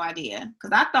had no idea,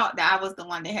 because I thought that I was the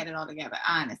one that had it all together,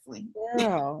 honestly.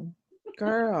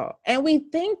 Girl. And we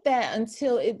think that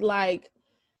until it, like,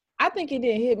 I think it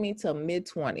didn't hit me till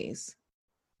mid-20s.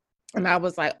 And I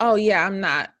was like, oh yeah, I'm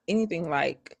not anything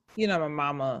like, my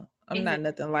mama. I'm not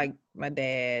nothing like my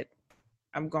dad.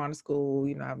 I'm going to school,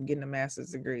 I'm getting a master's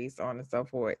degree, so on and so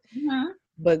forth. Mm-hmm.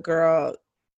 But girl,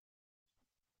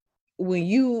 when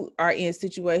you are in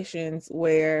situations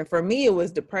where, for me, it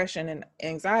was depression and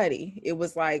anxiety. It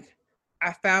was like,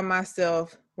 I found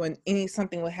myself, when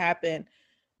something would happen,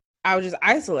 I would just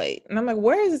isolate. And I'm like,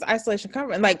 where is this isolation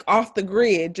coming from? Like, off the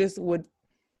grid, just would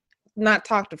not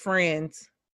talk to friends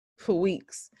for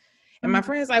weeks. And my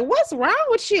friend's like, what's wrong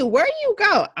with you? Where you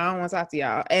go? I don't want to talk to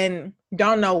y'all. And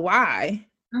don't know why.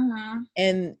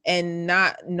 And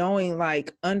not knowing,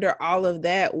 like, under all of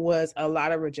that was a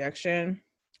lot of rejection,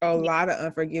 a lot of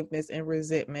unforgiveness and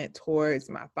resentment towards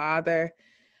my father.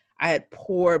 I had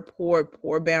poor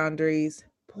boundaries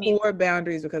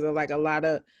because of like a lot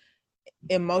of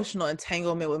emotional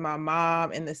entanglement with my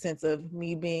mom, in the sense of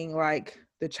me being like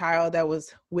the child that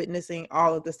was witnessing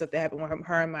all of the stuff that happened with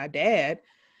her and my dad,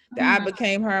 that I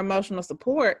became her emotional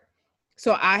support.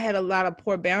 So I had a lot of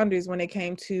poor boundaries when it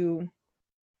came to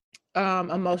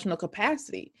emotional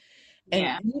capacity.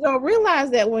 And you don't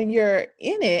realize that when you're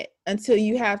in it until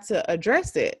you have to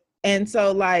address it. And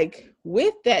so like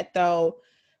with that though,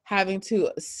 having to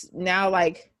now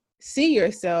like see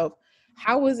yourself,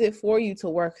 how was it for you to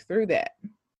work through that?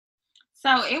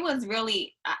 So it was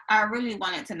really, I really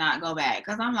wanted to not go back,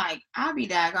 because I'm like, I'll be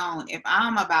daggone if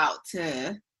I'm about to,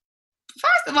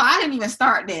 first of all, I didn't even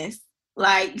start this.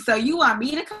 Like, so you want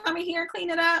me to come in here and clean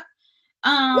it up?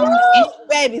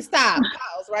 Baby, stop.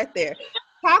 Pause right there.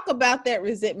 Talk about that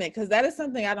resentment, because that is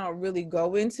something I don't really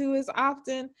go into as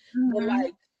often. But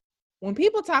like when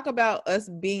people talk about us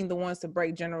being the ones to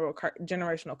break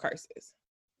generational curses,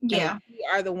 we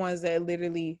are the ones that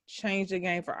literally change the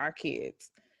game for our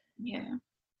kids. Yeah.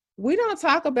 We don't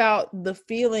talk about the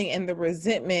feeling and the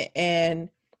resentment and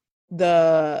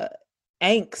the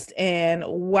angst and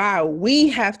why we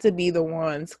have to be the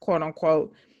ones, quote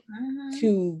unquote,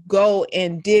 to go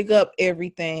and dig up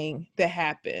everything that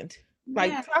happened.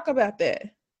 Like, talk about that.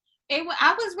 I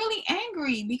was really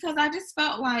angry because I just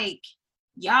felt like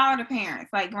y'all are the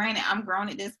parents. Like, granted, I'm grown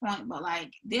at this point, but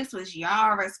like this was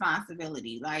y'all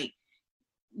responsibility. Like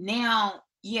now,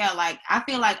 like I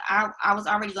feel like I was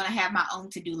already gonna have my own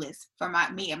to-do list for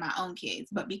me and my own kids,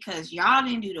 but because y'all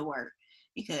didn't do the work,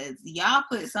 because y'all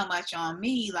put so much on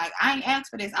me, like I ain't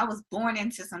asked for this. I was born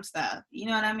into some stuff. You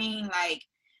know what I mean? Like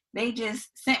they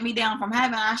just sent me down from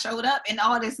heaven. I showed up in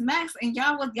all this mess, and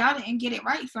y'all didn't get it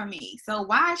right for me. So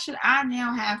why should I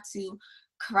now have to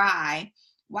cry?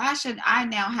 Why should I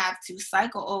now have to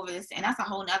cycle over this? And that's a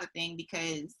whole nother thing,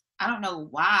 because I don't know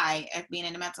why, as being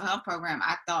in the mental health program,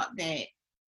 I thought that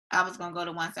I was going to go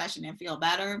to one session and feel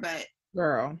better, but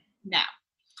girl, no.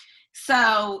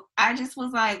 So I just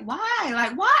was like, why?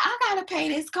 Like, why I got to pay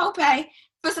this copay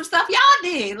for some stuff y'all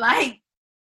did? Like,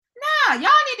 nah, y'all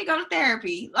need to go to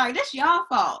therapy. Like, that's y'all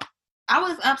fault. I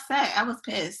was upset. I was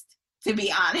pissed, to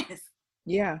be honest.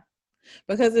 Yeah,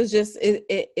 because it's just,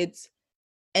 it's,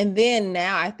 and then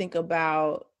now I think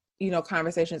about,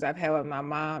 conversations I've had with my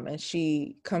mom, and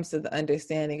she comes to the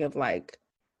understanding of like,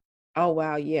 oh,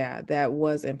 wow, yeah, that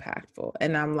was impactful.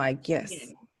 And I'm like, yes,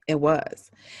 it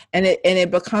was. And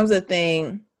it becomes a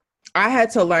thing. I had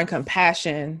to learn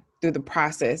compassion through the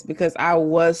process, because I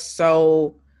was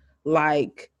so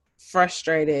like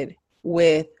frustrated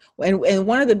with, and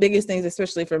one of the biggest things,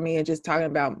 especially for me, and just talking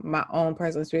about my own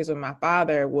personal experience with my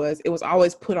father, was it was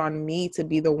always put on me to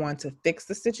be the one to fix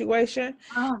the situation.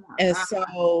 And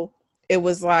so it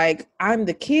was like, I'm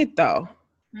the kid though.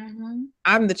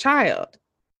 I'm the child.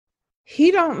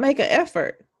 He don't make an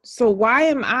effort. So why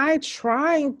am I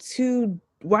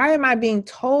being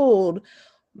told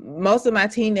most of my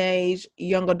teenage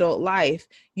young adult life,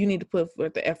 you need to put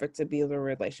forth the effort to build a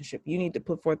relationship. You need to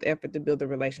put forth the effort to build a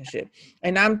relationship.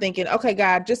 And I'm thinking, okay,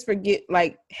 God, just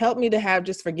help me to have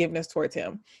just forgiveness towards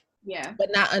him. Yeah. But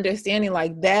not understanding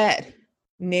like that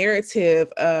narrative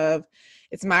of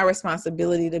it's my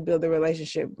responsibility to build a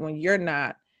relationship when you're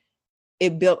not.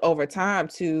 It built over time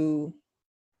to,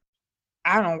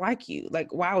 I don't like you.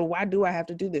 Like, why do I have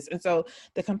to do this? And so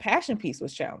the compassion piece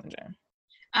was challenging.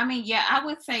 I mean, yeah, I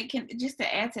would say, just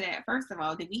to add to that, first of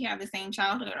all, did we have the same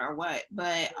childhood or what?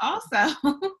 But also,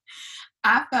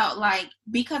 I felt like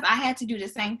because I had to do the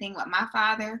same thing with my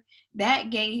father, that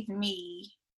gave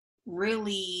me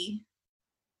really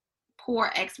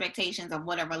poor expectations of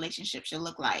what a relationship should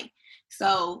look like.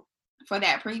 So for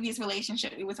that previous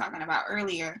relationship we were talking about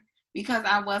earlier, because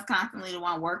I was constantly the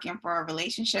one working for a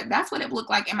relationship, that's what it looked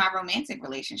like in my romantic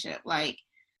relationship. Like,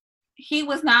 he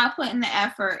was not putting the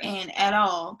effort in at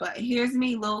all. But here's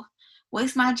me, Lou,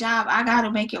 what's my job? I got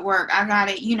to make it work. I got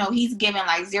it. He's giving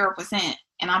like 0%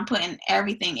 and I'm putting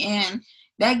everything in.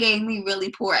 That gave me really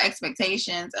poor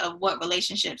expectations of what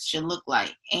relationships should look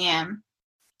like. And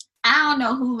I don't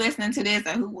know who listening to this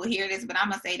or who will hear this, but I'm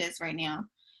going to say this right now.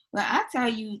 But I tell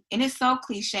you, and it's so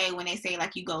cliche when they say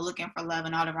like you go looking for love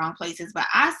in all the wrong places, but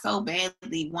I so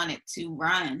badly wanted to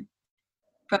run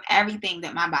from everything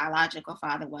that my biological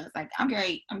father was. Like, I'm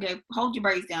going to hold your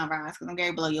braids down, Roz, because I'm going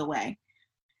to blow you away.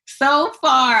 So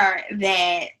far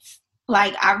that,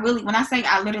 like, when I say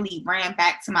I literally ran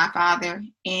back to my father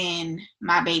in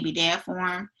my baby dad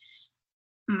form,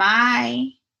 my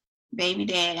baby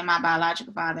dad and my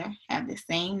biological father have the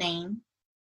same name.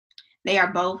 They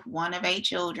are both one of 8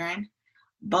 children.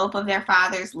 Both of their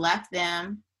fathers left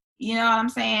them. You know what I'm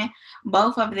saying?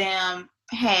 Both of them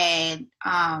had,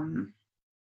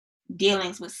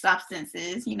 dealings with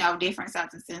substances, different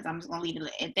substances. I'm just going to leave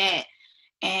it at that.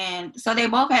 And so they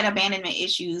both had abandonment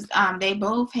issues. They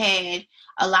both had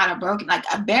a lot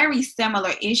of very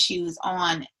similar issues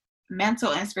on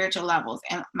mental and spiritual levels.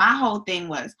 And my whole thing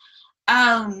was,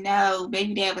 oh no,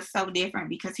 baby dad was so different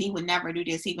because he would never do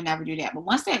this, he would never do that. But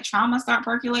once that trauma started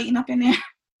percolating up in there,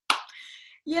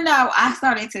 I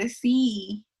started to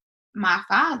see my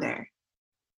father.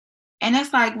 And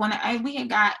it's like when we had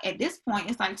got at this point,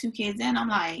 it's like 2 kids in, I'm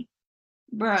like,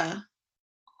 bruh,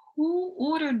 who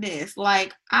ordered this?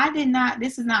 Like,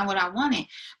 this is not what I wanted.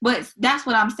 But that's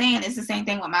what I'm saying. It's the same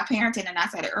thing with my parenting. And I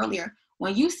said it earlier.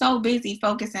 When you so busy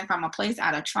focusing from a place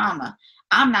out of trauma,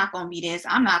 I'm not going to be this.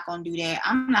 I'm not going to do that.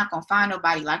 I'm not going to find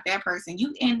nobody like that person.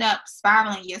 You end up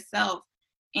spiraling yourself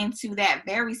into that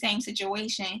very same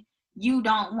situation you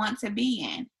don't want to be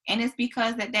in. And it's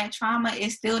because that trauma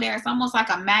is still there. It's almost like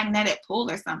a magnetic pull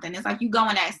or something. It's like you go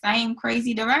in that same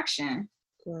crazy direction.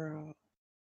 Girl,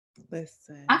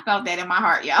 listen. I felt that in my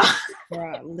heart, y'all.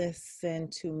 Girl, listen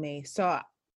to me. So,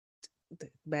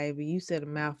 baby, you said a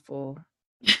mouthful.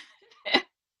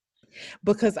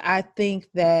 Because I think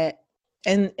that,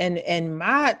 and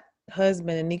my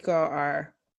husband and Nico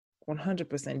are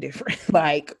 100% different.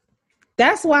 Like,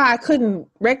 that's why I couldn't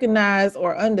recognize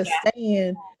or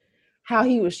understand how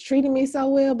he was treating me so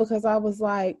well, because I was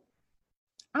like,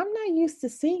 I'm not used to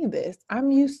seeing this.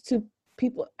 I'm used to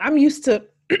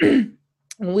when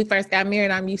we first got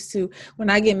married, I'm used to, when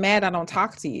I get mad, I don't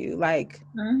talk to you. Like,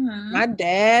 my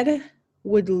dad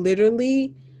would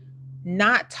literally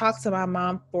not talk to my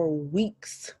mom for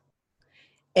weeks.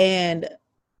 And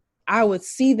I would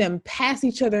see them pass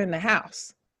each other in the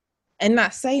house and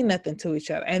not say nothing to each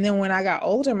other. And then when I got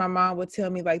older, my mom would tell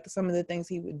me like some of the things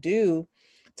he would do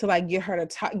to like get her to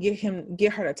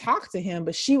talk to him,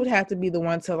 but she would have to be the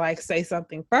one to like say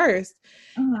something first.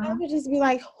 And I would just be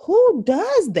like, who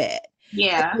does that?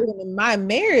 Yeah. In my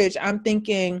marriage, I'm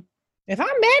thinking, if I'm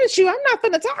mad at you, I'm not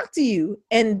going to talk to you.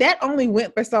 And that only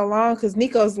went for so long because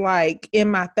Nico's like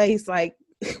in my face, like,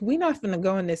 we're not going to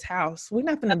go in this house. We're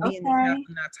not going to be in this house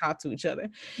and not talk to each other.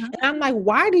 And I'm like,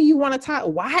 why do you want to talk?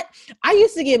 Why? I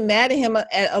used to get mad at him at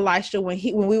Elisha when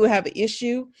we would have an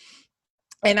issue.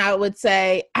 And I would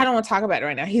say, I don't want to talk about it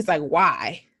right now. He's like,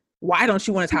 why? Why don't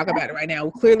you want to talk about it right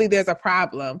now? Clearly there's a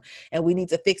problem and we need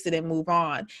to fix it and move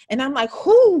on. And I'm like,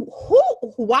 why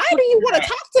do you want to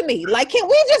talk to me? Like, can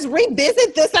we just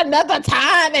revisit this another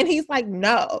time? And he's like,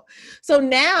 no. So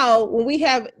now when we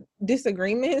have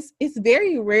disagreements, it's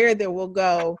very rare that we'll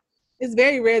go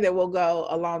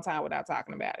a long time without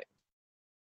talking about it.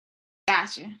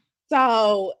 Gotcha.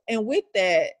 So, and with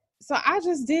that, so I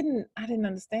didn't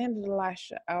understand it,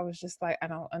 Elisha. I was just like, I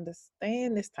don't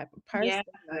understand this type of person.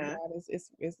 Yeah.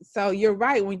 So you're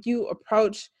right. When you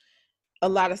approach a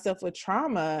lot of stuff with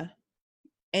trauma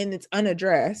and it's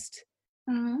unaddressed,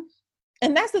 and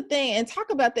that's the thing, and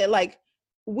talk about that, like,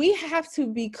 we have to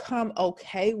become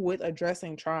okay with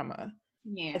addressing trauma.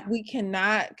 Yeah. If we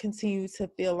cannot continue to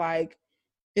feel like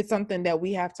it's something that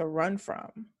we have to run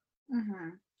from.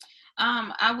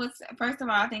 I would say, first of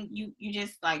all, I think you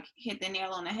just like hit the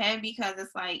nail on the head, because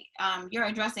it's like you're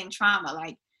addressing trauma.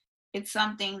 Like, it's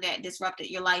something that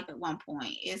disrupted your life at one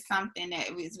point. It's something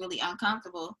that was really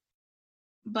uncomfortable.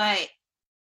 But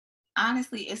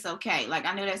honestly, it's okay. Like,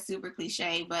 I know that's super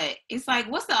cliche, but it's like,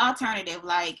 what's the alternative?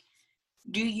 Like,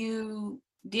 do you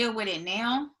deal with it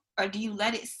now, or do you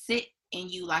let it sit in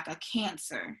you like a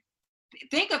cancer?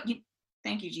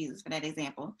 Thank you, Jesus, for that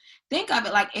example. Think of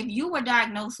it like if you were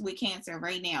diagnosed with cancer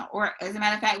right now, or as a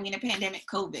matter of fact, we in a pandemic,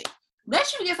 COVID.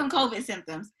 Let's you get some COVID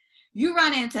symptoms. You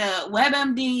run into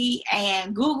WebMD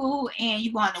and Google, and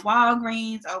you go into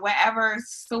Walgreens or whatever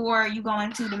store you go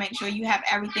into to make sure you have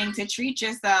everything to treat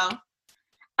yourself.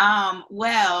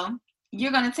 Well,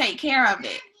 you're going to take care of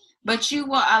it. But you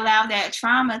will allow that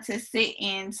trauma to sit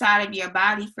inside of your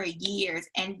body for years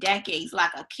and decades,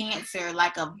 like a cancer,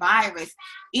 like a virus,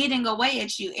 eating away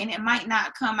at you. And it might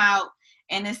not come out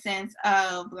in a sense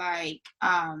of like,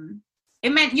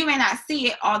 you may not see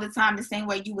it all the time the same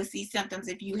way you would see symptoms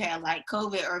if you had like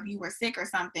COVID or if you were sick or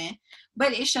something,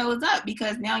 but it shows up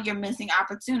because now you're missing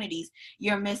opportunities,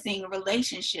 you're missing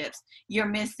relationships, you're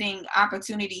missing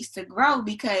opportunities to grow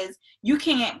because you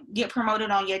can't get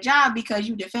promoted on your job because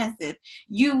you're defensive.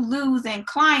 You losing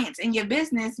clients in your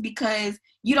business because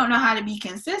you don't know how to be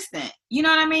consistent. You know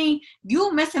what I mean?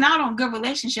 You missing out on good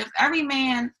relationships. Every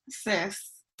man, sis,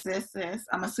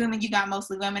 I'm assuming you got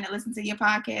mostly women that listen to your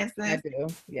podcast, sis. I do,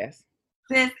 yes.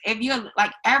 Sis, if you're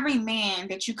like every man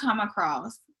that you come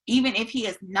across, even if he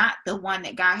is not the one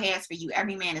that God has for you,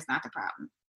 every man is not the problem.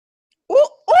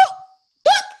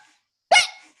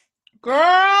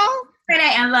 Girl. Say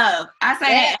that in love. I say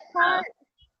that in love.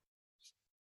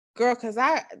 Girl, because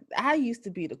I used to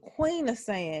be the queen of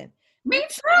saying, me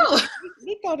too.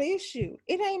 He got the issue.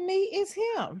 It ain't me, it's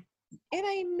him. It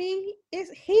ain't me, it's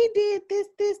he did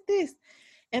this.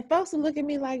 And folks will look at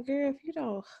me like, girl, if you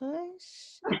don't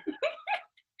hush.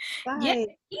 Yeah,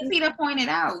 easy to point it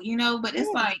out, you know, but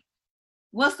it's like,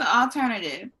 what's the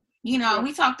alternative? You know,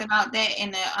 we talked about that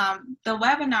in the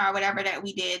webinar or whatever that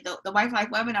we did, the Wife Life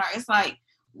webinar. It's like,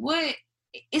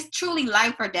 it's truly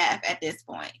life or death at this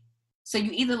point. So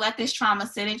you either let this trauma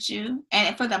sit at you,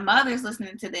 and for the mothers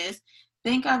listening to this,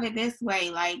 think of it this way,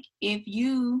 like if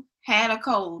you had a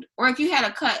cold or if you had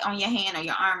a cut on your hand or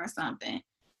your arm or something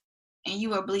and you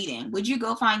were bleeding, would you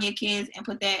go find your kids and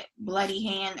put that bloody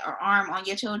hand or arm on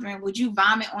your children? Would you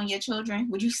vomit on your children?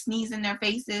 Would you sneeze in their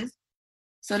faces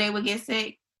so they would get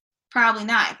sick? Probably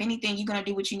not. If anything, you're going to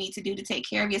do what you need to do to take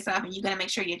care of yourself, and you're going to make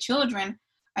sure your children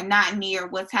are not near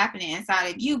what's happening inside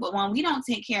of you. But when we don't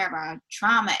take care of our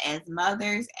trauma as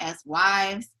mothers, as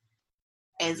wives,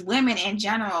 as women in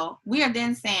general, we are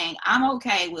then saying, I'm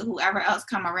okay with whoever else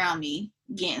come around me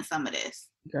getting some of this.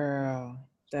 Girl,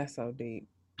 that's so deep.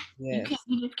 Yes.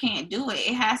 You just can't do it.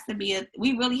 It has to be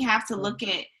we really have to look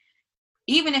at,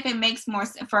 even if it makes more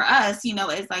sense for us, you know,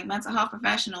 it's like mental health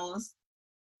professionals,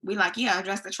 we like, yeah,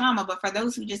 address the trauma. But for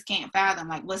those who just can't fathom,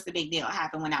 like, what's the big deal? It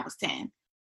happened when I was 10.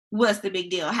 What's the big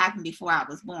deal? It happened before I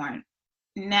was born.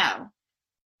 No.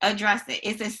 Address it.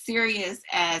 It's as serious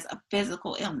as a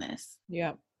physical illness.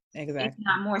 Yep, exactly. It's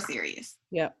not more serious.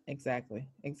 Yep, exactly.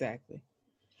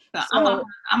 So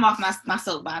I'm off my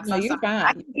soapbox. No, you're fine.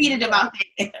 I competed about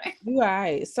that. You're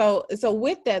right. So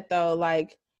with that though,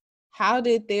 like, how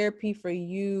did therapy for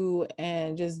you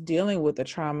and just dealing with the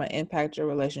trauma impact your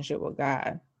relationship with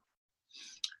God?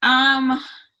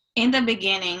 In the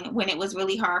beginning, when it was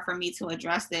really hard for me to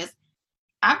address this,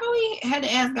 I really had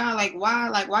to ask God, like,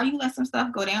 why you let some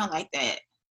stuff go down like that?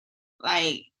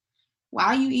 Like,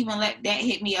 why you even let that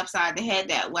hit me upside the head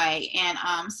that way?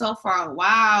 And so for a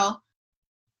while,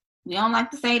 we don't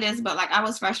like to say this, but like, I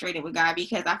was frustrated with God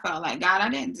because I felt like, God, I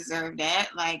didn't deserve that.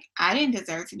 Like, I didn't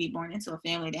deserve to be born into a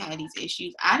family that had these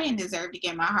issues. I didn't deserve to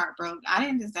get my heart broke. I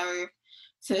didn't deserve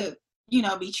to, you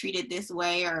know, be treated this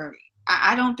way, or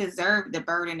I don't deserve the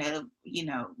burden of, you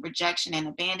know, rejection and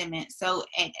abandonment. So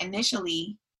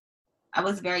initially, I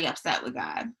was very upset with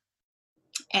God.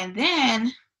 And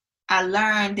then I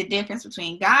learned the difference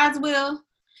between God's will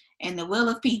and the will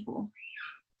of people.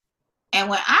 And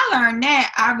when I learned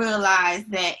that, I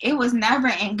realized that it was never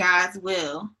in God's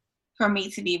will for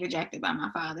me to be rejected by my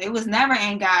father. It was never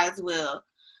in God's will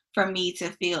for me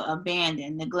to feel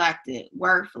abandoned, neglected,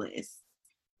 worthless.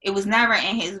 It was never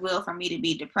in his will for me to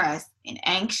be depressed and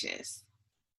anxious.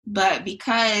 But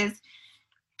because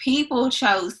people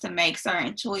chose to make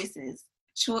certain choices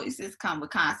come with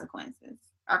consequences,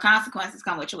 or consequences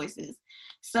come with choices.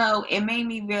 So it made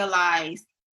me realize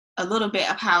a little bit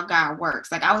of how God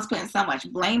works. Like, I was putting so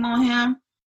much blame on him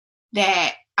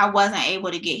that I wasn't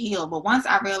able to get healed. But once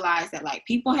I realized that, like,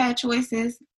 people had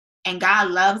choices and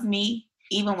God loves me,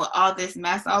 even with all this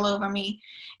mess all over me,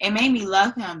 it made me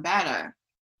love him better.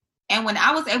 And when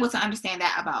I was able to understand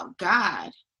that about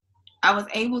God, I was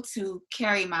able to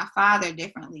carry my father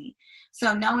differently.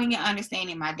 So knowing and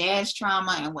understanding my dad's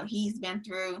trauma and what he's been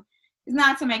through is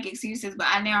not to make excuses, but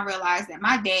I now realize that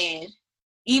my dad,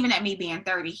 even at me being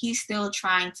 30, he's still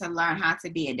trying to learn how to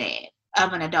be a dad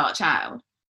of an adult child.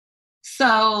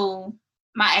 So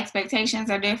my expectations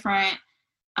are different.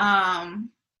 I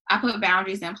put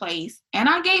boundaries in place and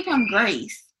I gave him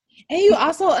grace. And you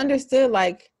also understood,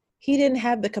 like, he didn't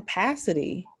have the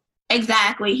capacity.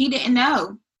 Exactly. He didn't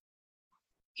know.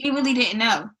 He really didn't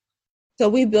know. So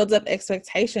we build up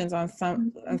expectations on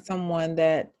someone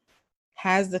that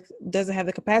doesn't have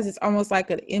the capacity. It's almost like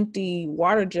an empty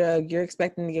water jug. You're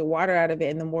expecting to get water out of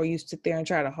it, and the more you sit there and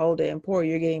try to hold it and pour,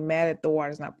 you're getting mad at the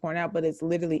water's not pouring out, but it's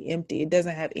literally empty. It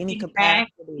doesn't have any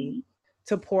capacity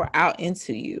to pour out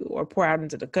into you or pour out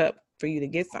into the cup for you to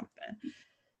get something.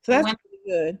 So that's pretty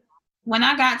good. When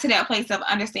I got to that place of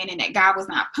understanding that God was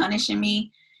not punishing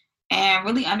me, and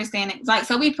really understanding, like,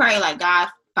 so we pray like God,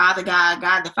 Father God,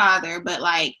 God the Father, but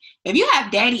like, if you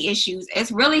have daddy issues,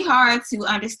 it's really hard to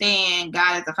understand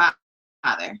God as a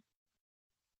father.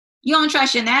 You don't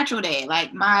trust your natural dad.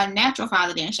 Like, my natural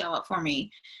father didn't show up for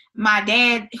me. My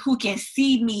dad, who can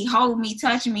see me, hold me,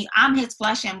 touch me, I'm his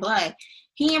flesh and blood,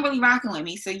 he ain't really rocking with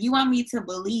me. So you want me to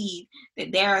believe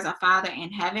that there is a father in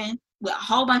heaven with a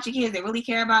whole bunch of kids that really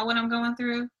care about what I'm going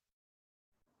through?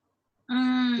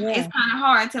 It's kind of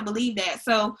hard to believe that.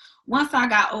 So once I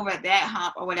got over that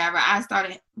hump or whatever, I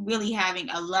started really having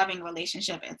a loving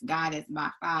relationship as God as my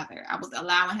father. I was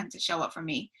allowing him to show up for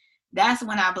me. That's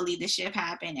when I believe the shift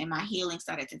happened and my healing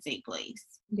started to take place.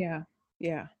 Yeah.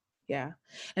 Yeah. Yeah.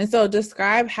 And so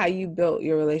describe how you built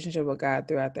your relationship with God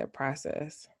throughout that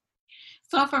process.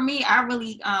 So for me, I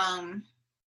really,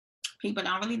 people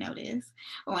don't really know this,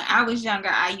 but when I was younger,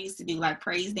 I used to do like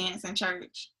praise dance in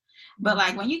church. But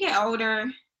like when you get older,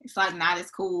 it's like not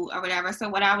as cool or whatever. So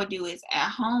what I would do is at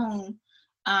home,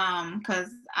 because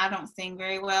I don't sing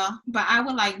very well, but I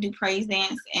would like do praise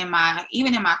dance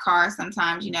even in my car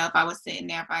sometimes, you know, if I was sitting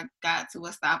there, if I got to a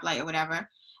stoplight or whatever,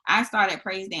 I started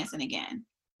praise dancing again.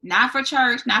 Not for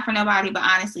church, not for nobody, but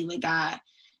honestly with God,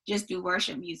 just do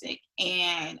worship music.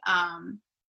 And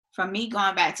from me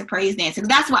going back to praise dancing,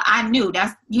 that's what I knew.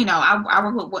 That's, you know, I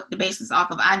would put what the basis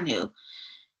off of I knew.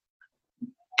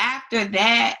 After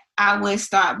that, I would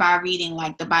start by reading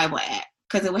like the Bible app,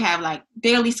 because it would have like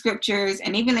daily scriptures.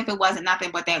 And even if it wasn't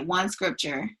nothing but that one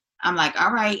scripture, I'm like,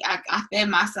 all right, I fed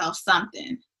myself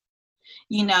something,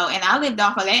 you know, and I lived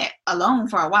off of that alone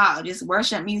for a while, just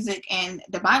worship music and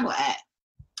the Bible app.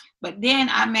 But then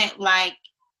I met like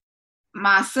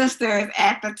my sisters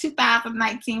at the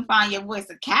 2019 Find Your Voice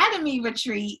Academy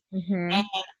retreat. And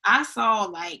I saw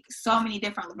like so many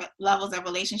different levels of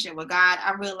relationship with God.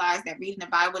 I realized that reading the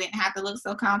Bible didn't have to look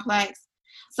so complex.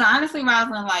 So honestly,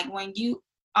 Rosalind, like when you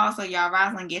also, y'all,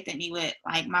 Rosalind gifted me with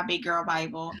like my Big Girl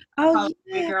Bible.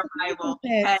 Big Girl Bible.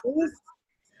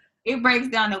 It breaks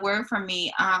down the word for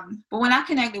me. But when I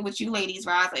connected with you ladies,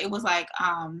 Rosalind, it was like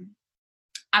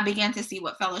I began to see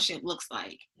what fellowship looks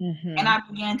like. And I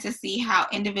began to see how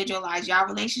individualized your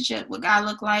relationship with God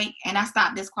look like. And I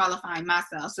stopped disqualifying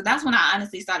myself. So that's when I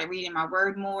honestly started reading my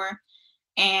word more.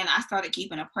 And I started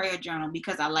keeping a prayer journal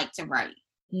because I like to write.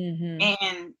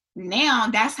 And now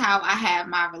that's how I have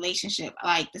my relationship.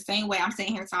 Like the same way I'm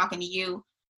sitting here talking to you,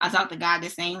 I talk to God the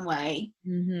same way.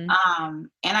 And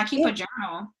I keep a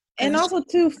journal. And also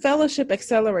too, fellowship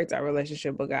accelerates our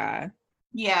relationship with God.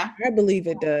 Yeah. I believe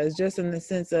it does, just in the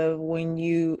sense of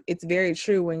it's very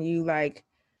true, when you like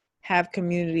have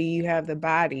community, you have the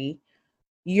body,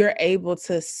 you're able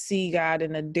to see God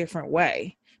in a different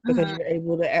way, because you're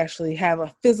able to actually have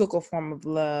a physical form of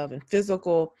love and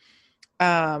physical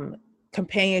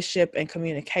companionship and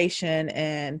communication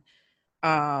and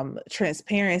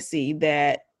transparency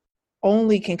that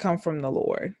only can come from the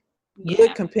Lord. Yeah.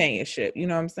 Good companionship, you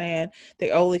know what I'm saying?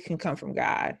 They only can come from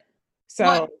God. So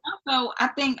also, I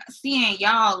think seeing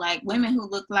y'all, like women who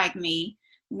look like me,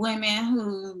 women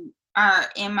who are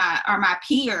my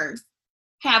peers,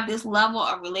 have this level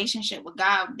of relationship with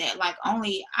God that like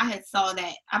only I had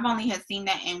I've only had seen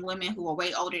that in women who are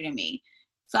way older than me.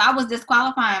 So I was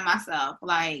disqualifying myself,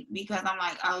 like, because I'm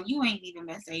like, oh, you ain't even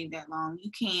been saved that long. You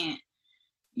can't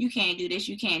do this,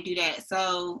 you can't do that.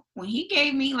 So when he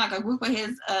gave me like a group of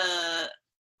his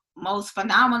most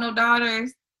phenomenal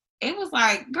daughters, it was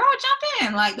like, girl, jump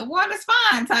in, like the water's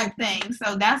fine type thing.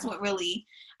 So that's what really,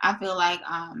 I feel like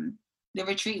the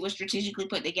retreat was strategically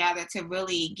put together to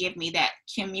really give me that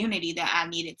community that I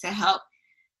needed to help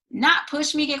not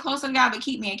push me get closer to God, but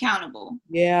keep me accountable.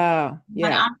 Yeah.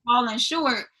 When I'm falling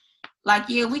short, like,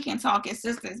 yeah, we can talk as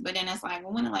sisters, but then it's like,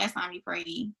 well, when the last time you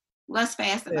prayed? Let's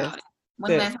fast about it.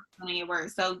 When the last time you your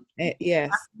word? So yes,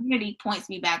 my community points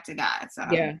me back to God. So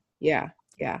yeah.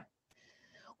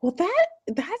 Well,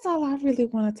 that's all I really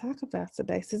want to talk about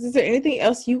today. So is there anything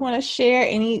else you want to share?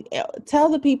 Tell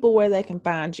the people where they can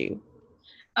find you.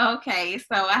 Okay,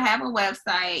 so I have a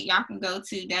website. Y'all can go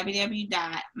to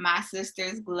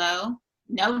www.mysistersglow,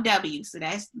 no W, so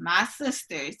that's my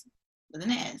sisters with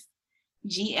an S,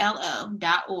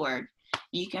 GLO.org.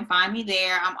 You can find me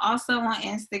there. I'm also on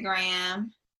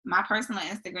Instagram. My personal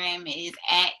Instagram is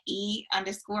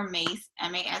 @E_Mace,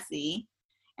 MASE.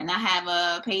 And I have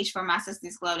a page for My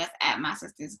Sisters Glow that's My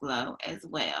Sisters Glow as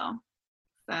well.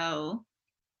 So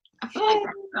I feel like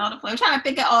all the place. I'm trying to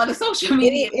think of all the social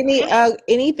media.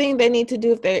 Anything they need to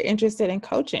do if they're interested in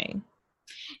coaching?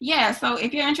 Yeah, so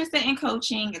if you're interested in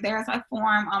coaching, there's a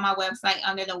form on my website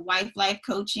under the Wife Life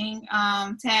Coaching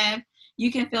tab.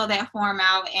 You can fill that form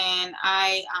out, and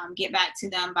I get back to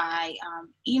them by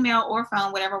email or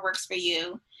phone, whatever works for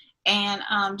you. And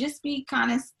just be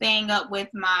kind of staying up with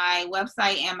my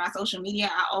website and my social media.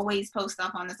 I always post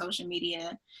stuff on the social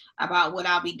media about what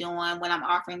I'll be doing when I'm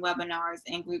offering webinars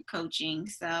and group coaching.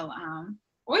 So,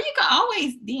 or you can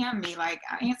always DM me. Like,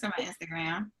 I answer my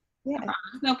Instagram. Yeah,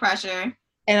 no pressure.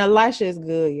 And Elisha is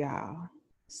good, y'all.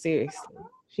 Seriously,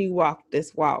 she walked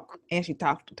this walk and she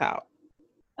talked the talk.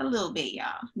 A little bit,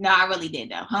 y'all. No, I really did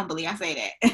though. Humbly, I say that.